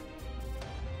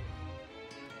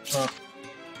 Huh.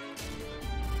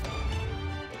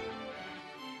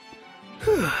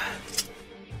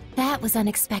 That was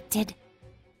unexpected.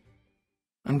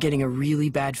 I'm getting a really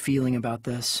bad feeling about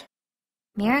this.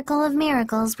 Miracle of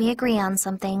miracles, we agree on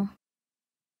something.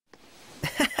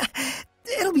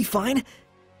 It'll be fine.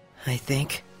 I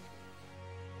think.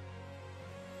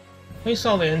 At least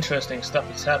all the interesting stuff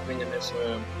is happening in this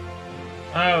room.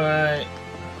 Alright.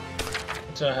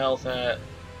 What's our health at?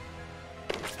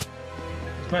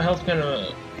 my health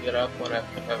gonna get up when I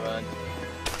run?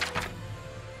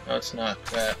 No, it's not.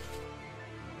 Crap.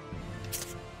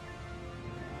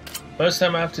 First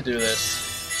time I have to do this.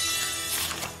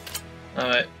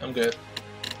 Alright, I'm good.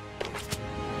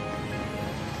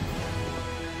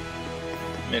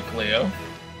 Leo.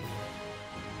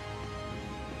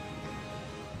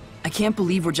 I can't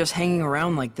believe we're just hanging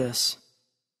around like this.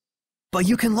 But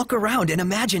you can look around and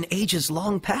imagine ages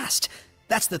long past.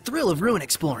 That's the thrill of ruin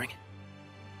exploring.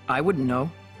 I wouldn't know.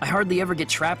 I hardly ever get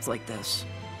trapped like this.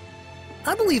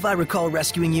 I believe I recall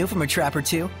rescuing you from a trap or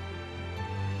two.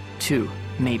 2,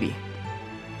 maybe.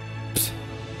 Psst.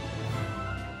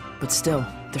 But still,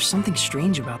 there's something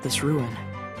strange about this ruin.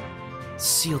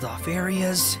 Sealed off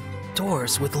areas,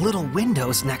 doors with little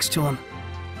windows next to them.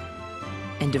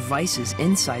 And devices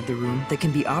inside the room that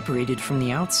can be operated from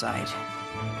the outside.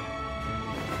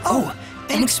 Oh,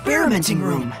 an experimenting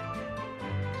room!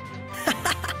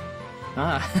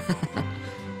 Ah.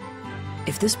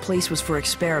 If this place was for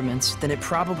experiments, then it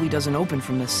probably doesn't open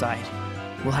from this side.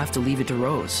 We'll have to leave it to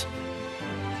Rose.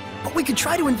 But we could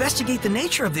try to investigate the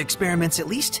nature of the experiments at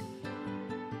least.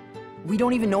 We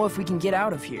don't even know if we can get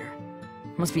out of here.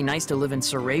 Must be nice to live in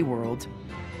Saray world.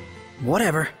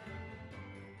 Whatever.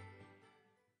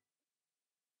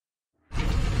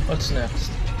 What's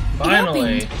next?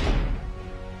 Finally!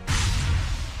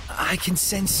 I can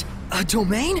sense a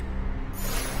domain?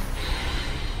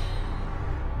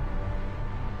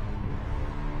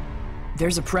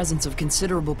 There's a presence of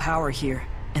considerable power here,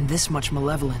 and this much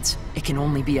malevolence. It can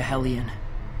only be a Hellion.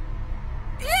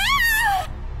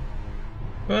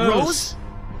 Rose?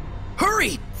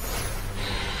 Hurry!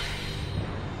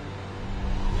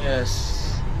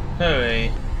 Yes.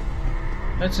 Hurry.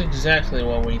 That's exactly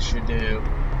what we should do.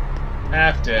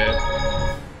 After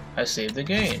I save the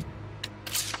game.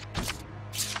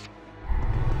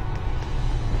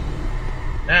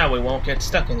 Now we won't get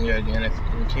stuck in here again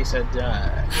in case I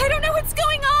die. I don't know what's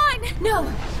going on!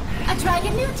 No! A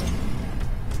dragon newt?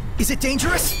 Is it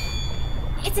dangerous?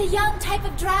 It's a young type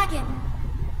of dragon.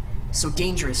 So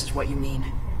dangerous is what you mean.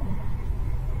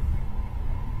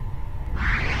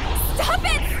 Stop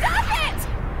it! Stop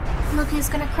it! Look who's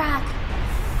gonna crack.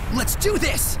 Let's do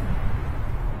this!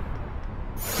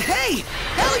 Hey!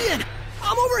 Hellion!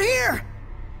 I'm over here!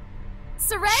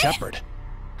 Saray? Shepard.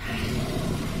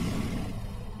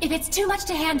 If it's too much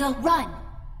to handle, run!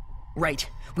 Right.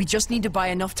 We just need to buy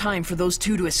enough time for those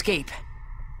two to escape.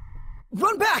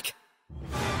 Run back!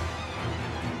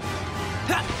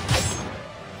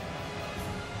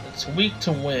 It's weak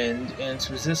to wind, and it's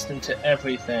resistant to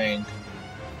everything.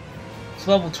 It's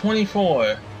level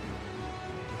 24.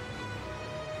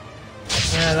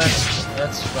 Yeah,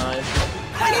 that's fine.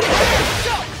 I need a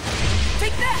go!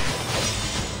 Take that!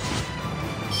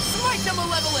 Smite the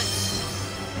malevolence!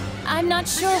 I'm not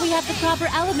sure we have the proper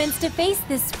elements to face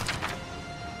this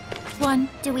one.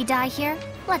 Do we die here?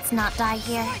 Let's not die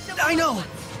here. I know,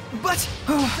 but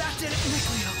that did it,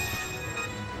 Nicolio.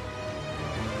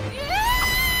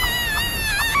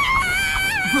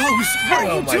 Rose, what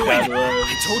are you doing? God, Rose.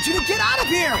 I told you to get out of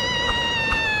here!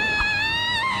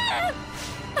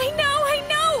 I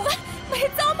know! But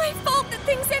it's all my fault that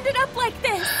things ended up like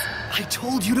this! I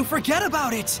told you to forget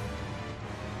about it!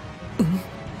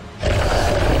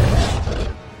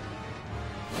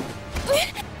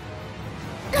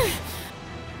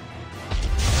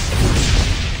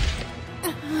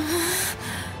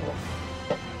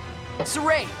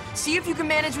 Saray, see if you can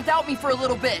manage without me for a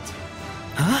little bit.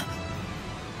 Huh?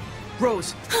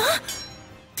 Rose.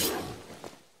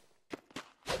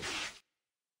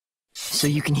 So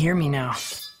you can hear me now.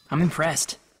 I'm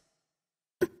impressed.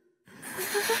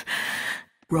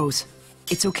 Rose,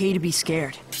 it's okay to be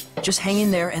scared. Just hang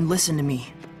in there and listen to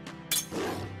me.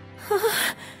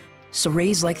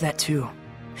 Saray's like that too.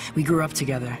 We grew up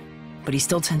together, but he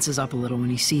still tenses up a little when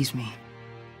he sees me.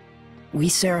 We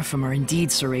Seraphim are indeed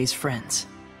Saray's friends.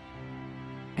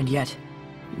 And yet,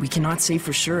 we cannot say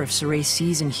for sure if Saray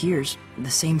sees and hears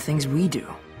the same things we do.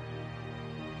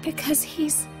 Because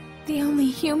he's the only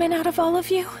human out of all of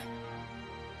you?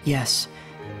 Yes,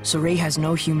 Saray has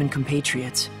no human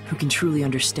compatriots who can truly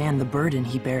understand the burden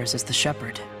he bears as the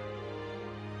shepherd.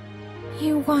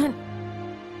 You want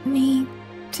me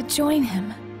to join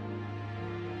him?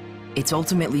 It's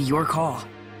ultimately your call.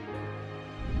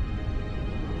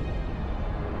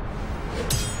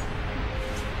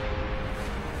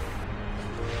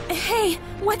 Hey,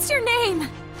 what's your name?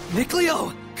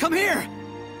 Nicolio, come here!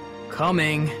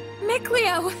 Coming.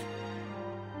 Mikleo!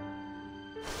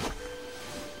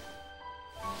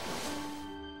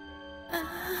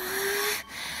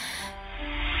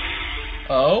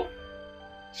 Oh?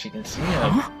 She can see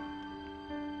him. Huh?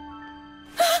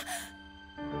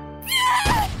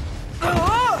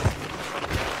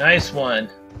 Nice one.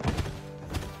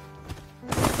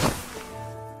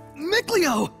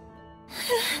 Mikleo!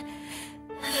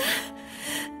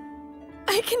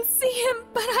 I can see him,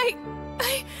 but I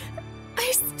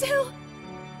still...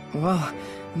 Well,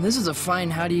 this is a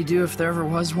fine how do you do if there ever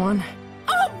was one.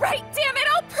 All right, damn it!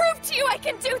 I'll prove to you I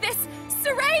can do this!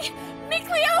 Saray,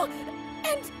 Mikleo,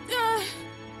 and,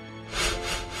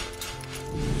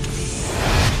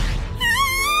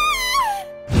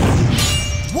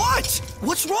 What?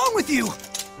 What's wrong with you?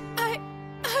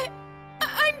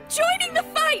 I'm joining the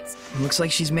fight! Looks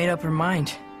like she's made up her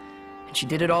mind. And she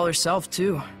did it all herself,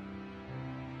 too.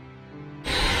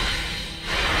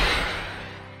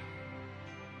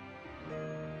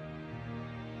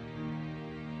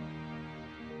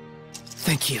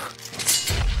 Thank you.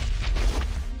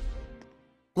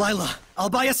 Lila, I'll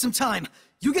buy us some time.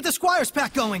 You get the Squire's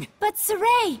pack going. But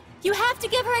Saray, you have to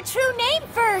give her a true name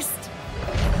first.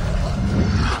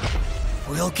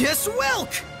 Wilkis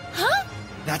Wilk! Huh?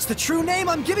 That's the true name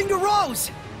I'm giving to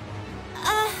Rose!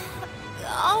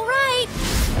 All right.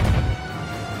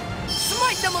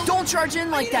 Smite them! Don't charge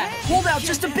in like that! Hold out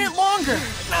just a bit longer!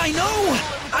 I know!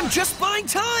 I'm just buying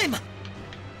time!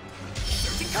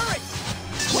 Surging current!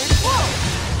 Whoa!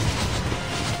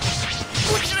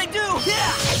 What should I do?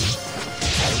 Yeah!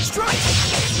 Strike!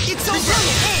 It's over!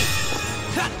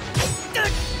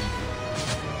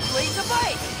 Blades of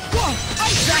ice! Whoa!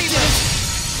 Ice Reaver!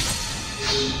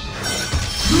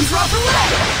 Who's Rough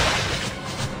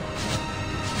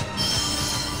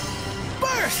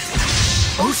Burst!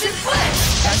 Ocean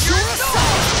Flash! As your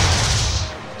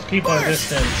assault! Keep our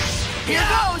distance. Here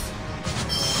goes!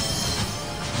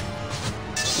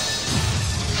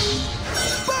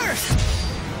 Burst!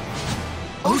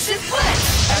 Ocean Flash!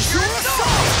 As your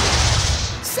assault!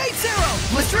 Saints Arrow!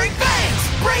 Blistering Fangs!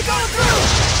 Break on through!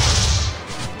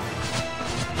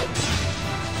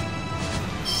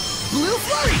 Blue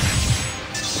Flurry!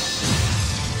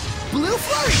 Blue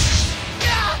Flurry!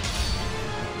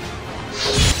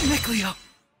 Mikleo!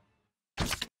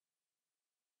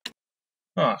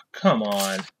 Oh, come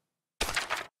on.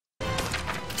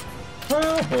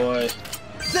 Oh boy.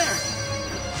 There!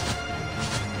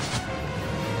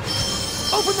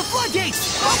 Open the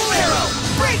floodgates! Bubble Arrow!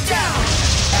 Breakdown!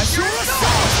 As your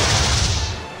assault!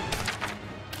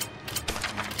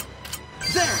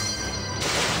 There!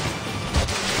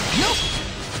 Nope!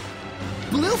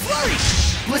 Blue Flurry!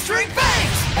 Blistering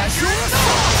Fangs! As your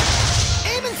assault!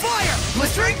 Aim and fire!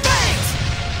 Blistering Fangs!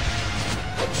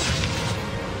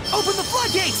 Open the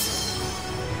floodgates!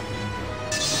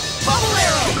 Bubble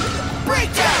Arrow!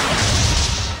 Breakdown!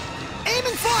 Aim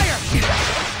and fire!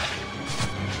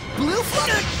 Blue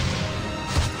Flurry!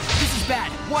 This is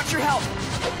bad. Watch your health.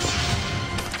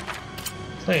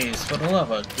 Please, for the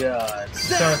love of God,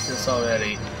 start this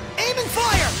already. Aim and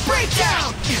fire!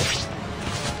 Breakdown!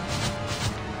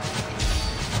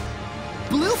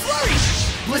 Blue Flurry!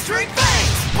 Blistering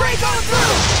Fangs! Break on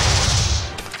through!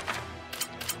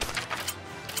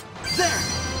 There!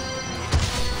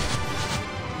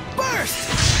 Burst!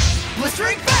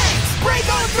 Blistering Fangs! Break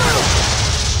on through!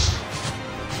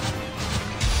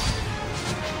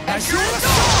 As your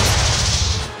assault!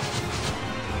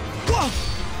 Whoa!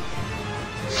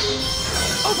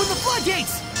 Open the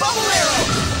floodgates! Bubble Arrow!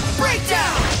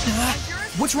 Breakdown!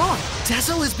 What's wrong?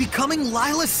 Dazzle is becoming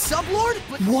Lila's sublord?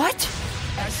 What?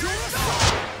 As your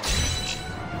assault!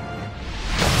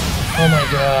 Oh my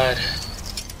god.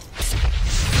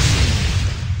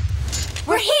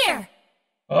 We're here!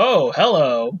 Oh,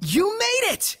 hello. You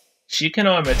made it! She can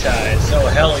armatize. Oh,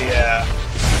 hell yeah.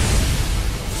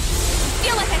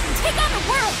 Feel like I can take on the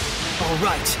world!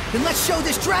 Alright, then let's show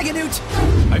this Dragonoot!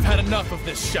 I've had enough of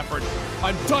this, Shepard.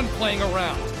 I'm done playing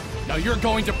around. Now you're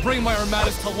going to bring my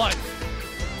armadas to life.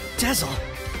 Dazzle,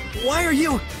 why are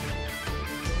you...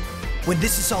 When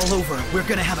this is all over, we're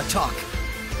gonna have a talk.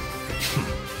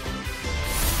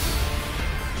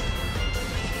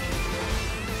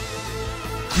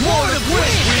 Lord of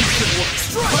Wind!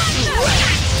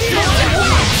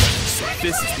 So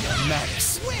this is the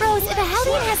madness. Rose, if a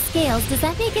Heldian has scales, does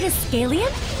that make it a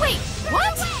Scalian? Wait,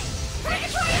 what?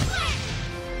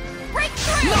 Break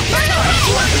through! No,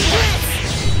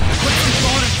 What's he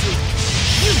gonna do?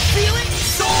 you feel it?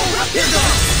 Soul Rapida!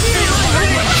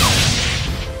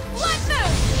 Blood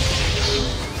move!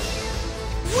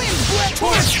 Wind Blade!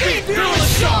 Torch speed!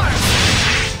 Fearless charge!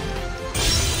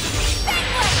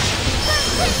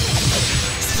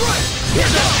 Strike!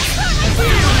 Here goes!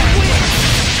 Wind!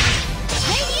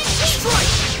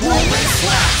 Strike! Rolling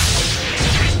slash!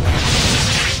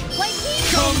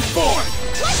 Come forth!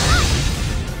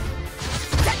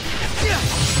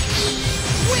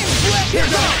 Wind Blade! Here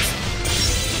goes!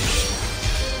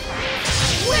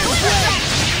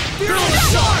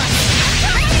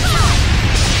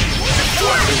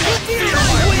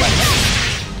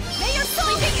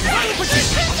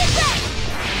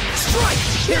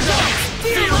 Here goes!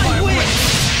 Feel my wings!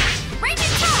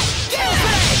 Raging Tide!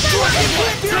 Dragon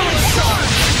Whip! Fearless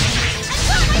Charge!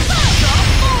 Come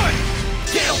forth!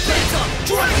 Gale Phantom!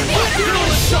 Dragon Whip!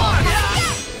 Fearless Charge!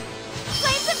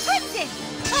 Flames of Crimson!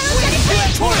 Wind Whip!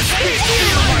 Torch Speed!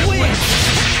 Feel my wings!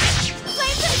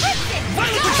 Flames of Crimson!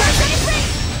 Violent Protection!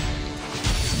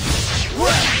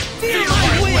 Feel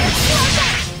my wings!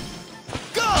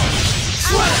 Go!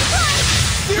 Shred!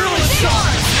 Fearless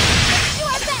Charge! Do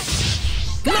our best!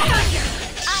 Knock it!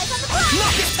 Eyes on the prize!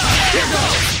 Knock it! Here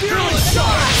goes! Fearless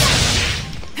Charge!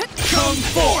 Come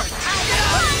forth!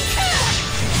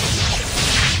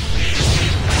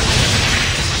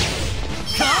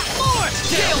 Come forth!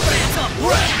 Gale Phantom!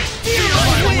 Feel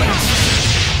my wings!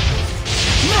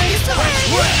 Knock it!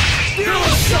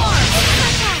 Fearless Charge!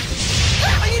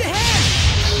 I need a hand!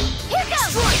 Here goes!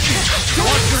 Strike!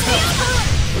 Torch your help!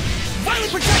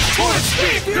 Violent Protect! Torch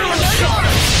Speed! Fearless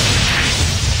Charge!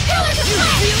 You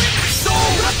feel it?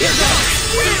 Soul! Here goes!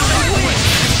 Feel my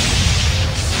wings!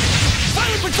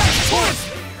 Violent Protect! Torch!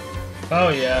 Oh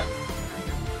yeah.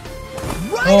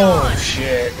 Right Oh on!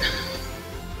 shit.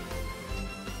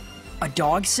 A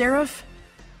dog, Seraph?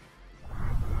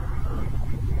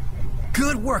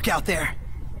 Good work out there.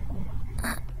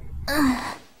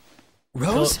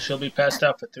 Rose? She'll be passed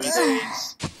out for 3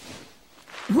 days.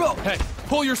 Hey,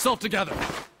 pull yourself together!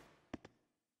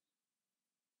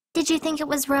 Did you think it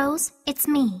was Rose? It's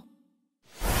me.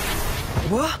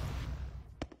 What?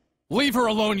 Leave her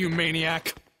alone, you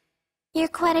maniac! You're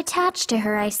quite attached to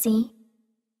her, I see.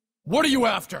 What are you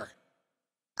after?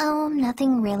 Oh,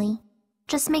 nothing really.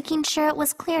 Just making sure it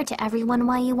was clear to everyone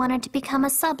why you wanted to become a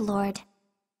sublord.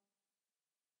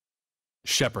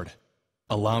 Shepard,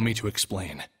 allow me to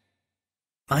explain.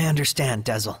 I understand,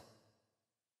 Dezel.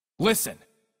 Listen!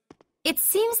 It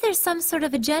seems there's some sort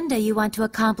of agenda you want to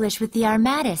accomplish with the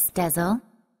Armatis, Dezel.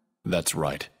 That's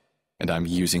right. And I'm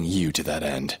using you to that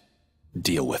end.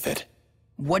 Deal with it.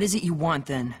 What is it you want,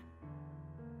 then?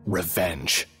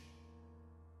 Revenge.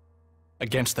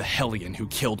 Against the Hellion who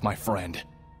killed my friend.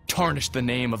 Tarnished the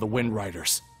name of the Wind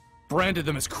Riders. Branded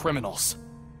them as criminals.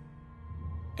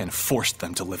 And forced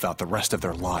them to live out the rest of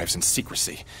their lives in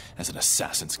secrecy as an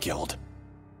assassin's guild.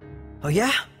 Oh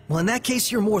yeah? Well, in that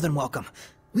case, you're more than welcome.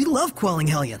 We love quelling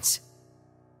Hellions.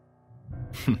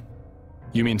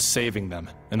 You mean saving them,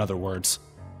 in other words.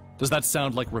 Does that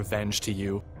sound like revenge to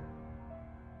you?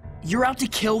 You're out to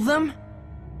kill them?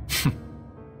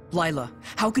 Lila,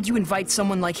 how could you invite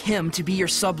someone like him to be your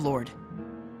sublord?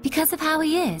 Because of how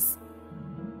he is.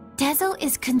 Dezel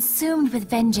is consumed with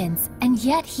vengeance, and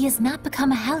yet he has not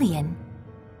become a Hellion.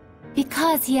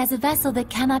 Because he has a vessel that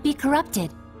cannot be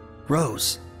corrupted.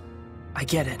 Rose. I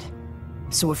get it.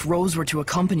 So if Rose were to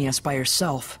accompany us by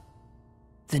herself,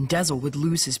 then Dezel would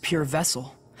lose his pure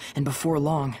vessel, and before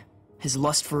long, his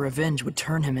lust for revenge would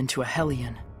turn him into a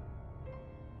Hellion.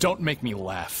 Don't make me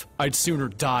laugh. I'd sooner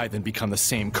die than become the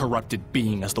same corrupted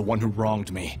being as the one who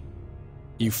wronged me.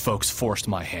 You folks forced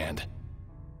my hand.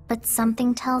 But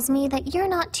something tells me that you're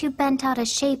not too bent out of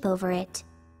shape over it.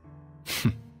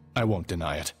 I won't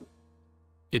deny it.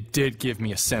 It did give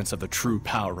me a sense of the true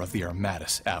power of the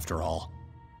Armatis, after all.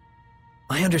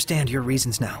 I understand your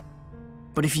reasons now.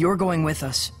 But if you're going with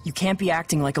us, you can't be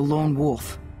acting like a lone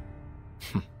wolf.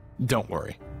 Don't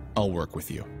worry. I'll work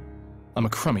with you. I'm a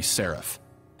crummy seraph,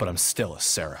 but I'm still a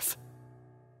seraph.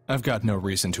 I've got no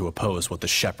reason to oppose what the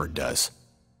Shepherd does.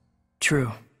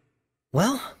 True.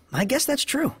 Well, I guess that's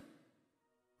true.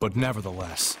 But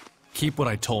nevertheless, keep what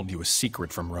I told you a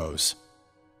secret from Rose.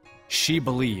 She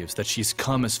believes that she's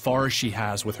come as far as she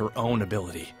has with her own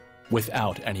ability,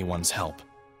 without anyone's help.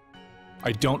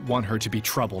 I don't want her to be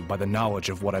troubled by the knowledge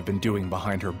of what I've been doing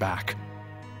behind her back,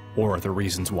 or the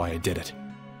reasons why I did it.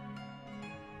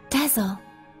 Dezel.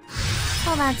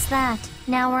 Well, that's that.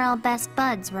 Now we're all best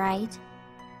buds, right?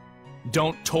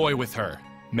 Don't toy with her.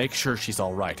 Make sure she's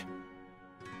all right.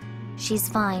 She's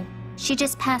fine. She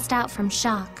just passed out from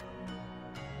shock.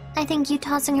 I think you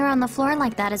tossing her on the floor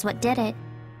like that is what did it.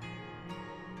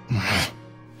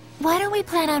 Why don't we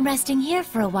plan on resting here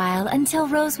for a while until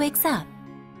Rose wakes up?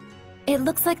 It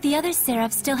looks like the other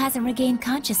Seraph still hasn't regained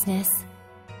consciousness.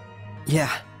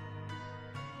 Yeah.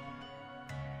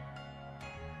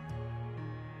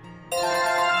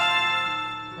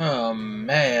 Oh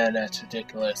man, that's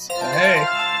ridiculous. But hey,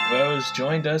 Rose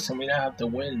joined us and we now have the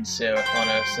Wind Seraph on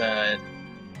our side.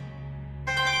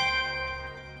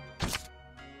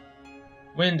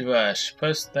 Wind Rush.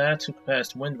 Press that to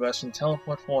cast Wind Rush and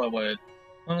teleport forward.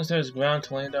 As long as there is ground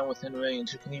to land on within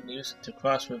range, you can even use it to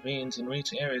cross ravines and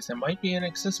reach areas that might be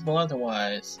inaccessible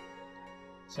otherwise.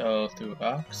 So, through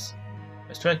rocks?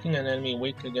 By striking an enemy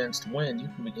weak against wind, you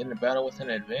can begin the battle with an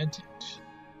advantage.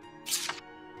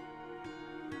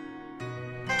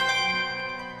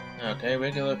 Okay,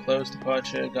 regular close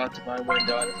departure, got divine wind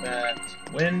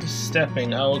artifact. Wind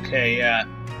stepping, okay, yeah.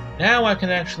 Now I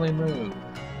can actually move.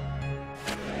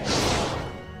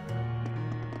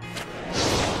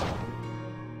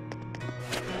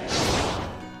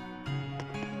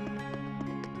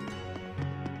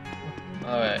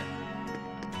 Alright.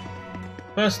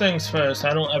 First things first,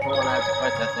 I don't ever want to have to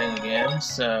fight that thing again,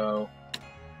 so...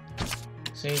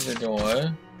 Save the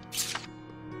door.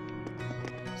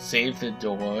 Save the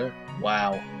door.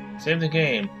 Wow. Save the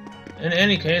game. In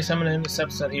any case, I'm going to end this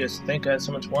episode here, so thank you guys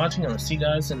so much for watching, and I'll see you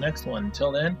guys in the next one.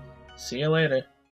 Until then, see you later.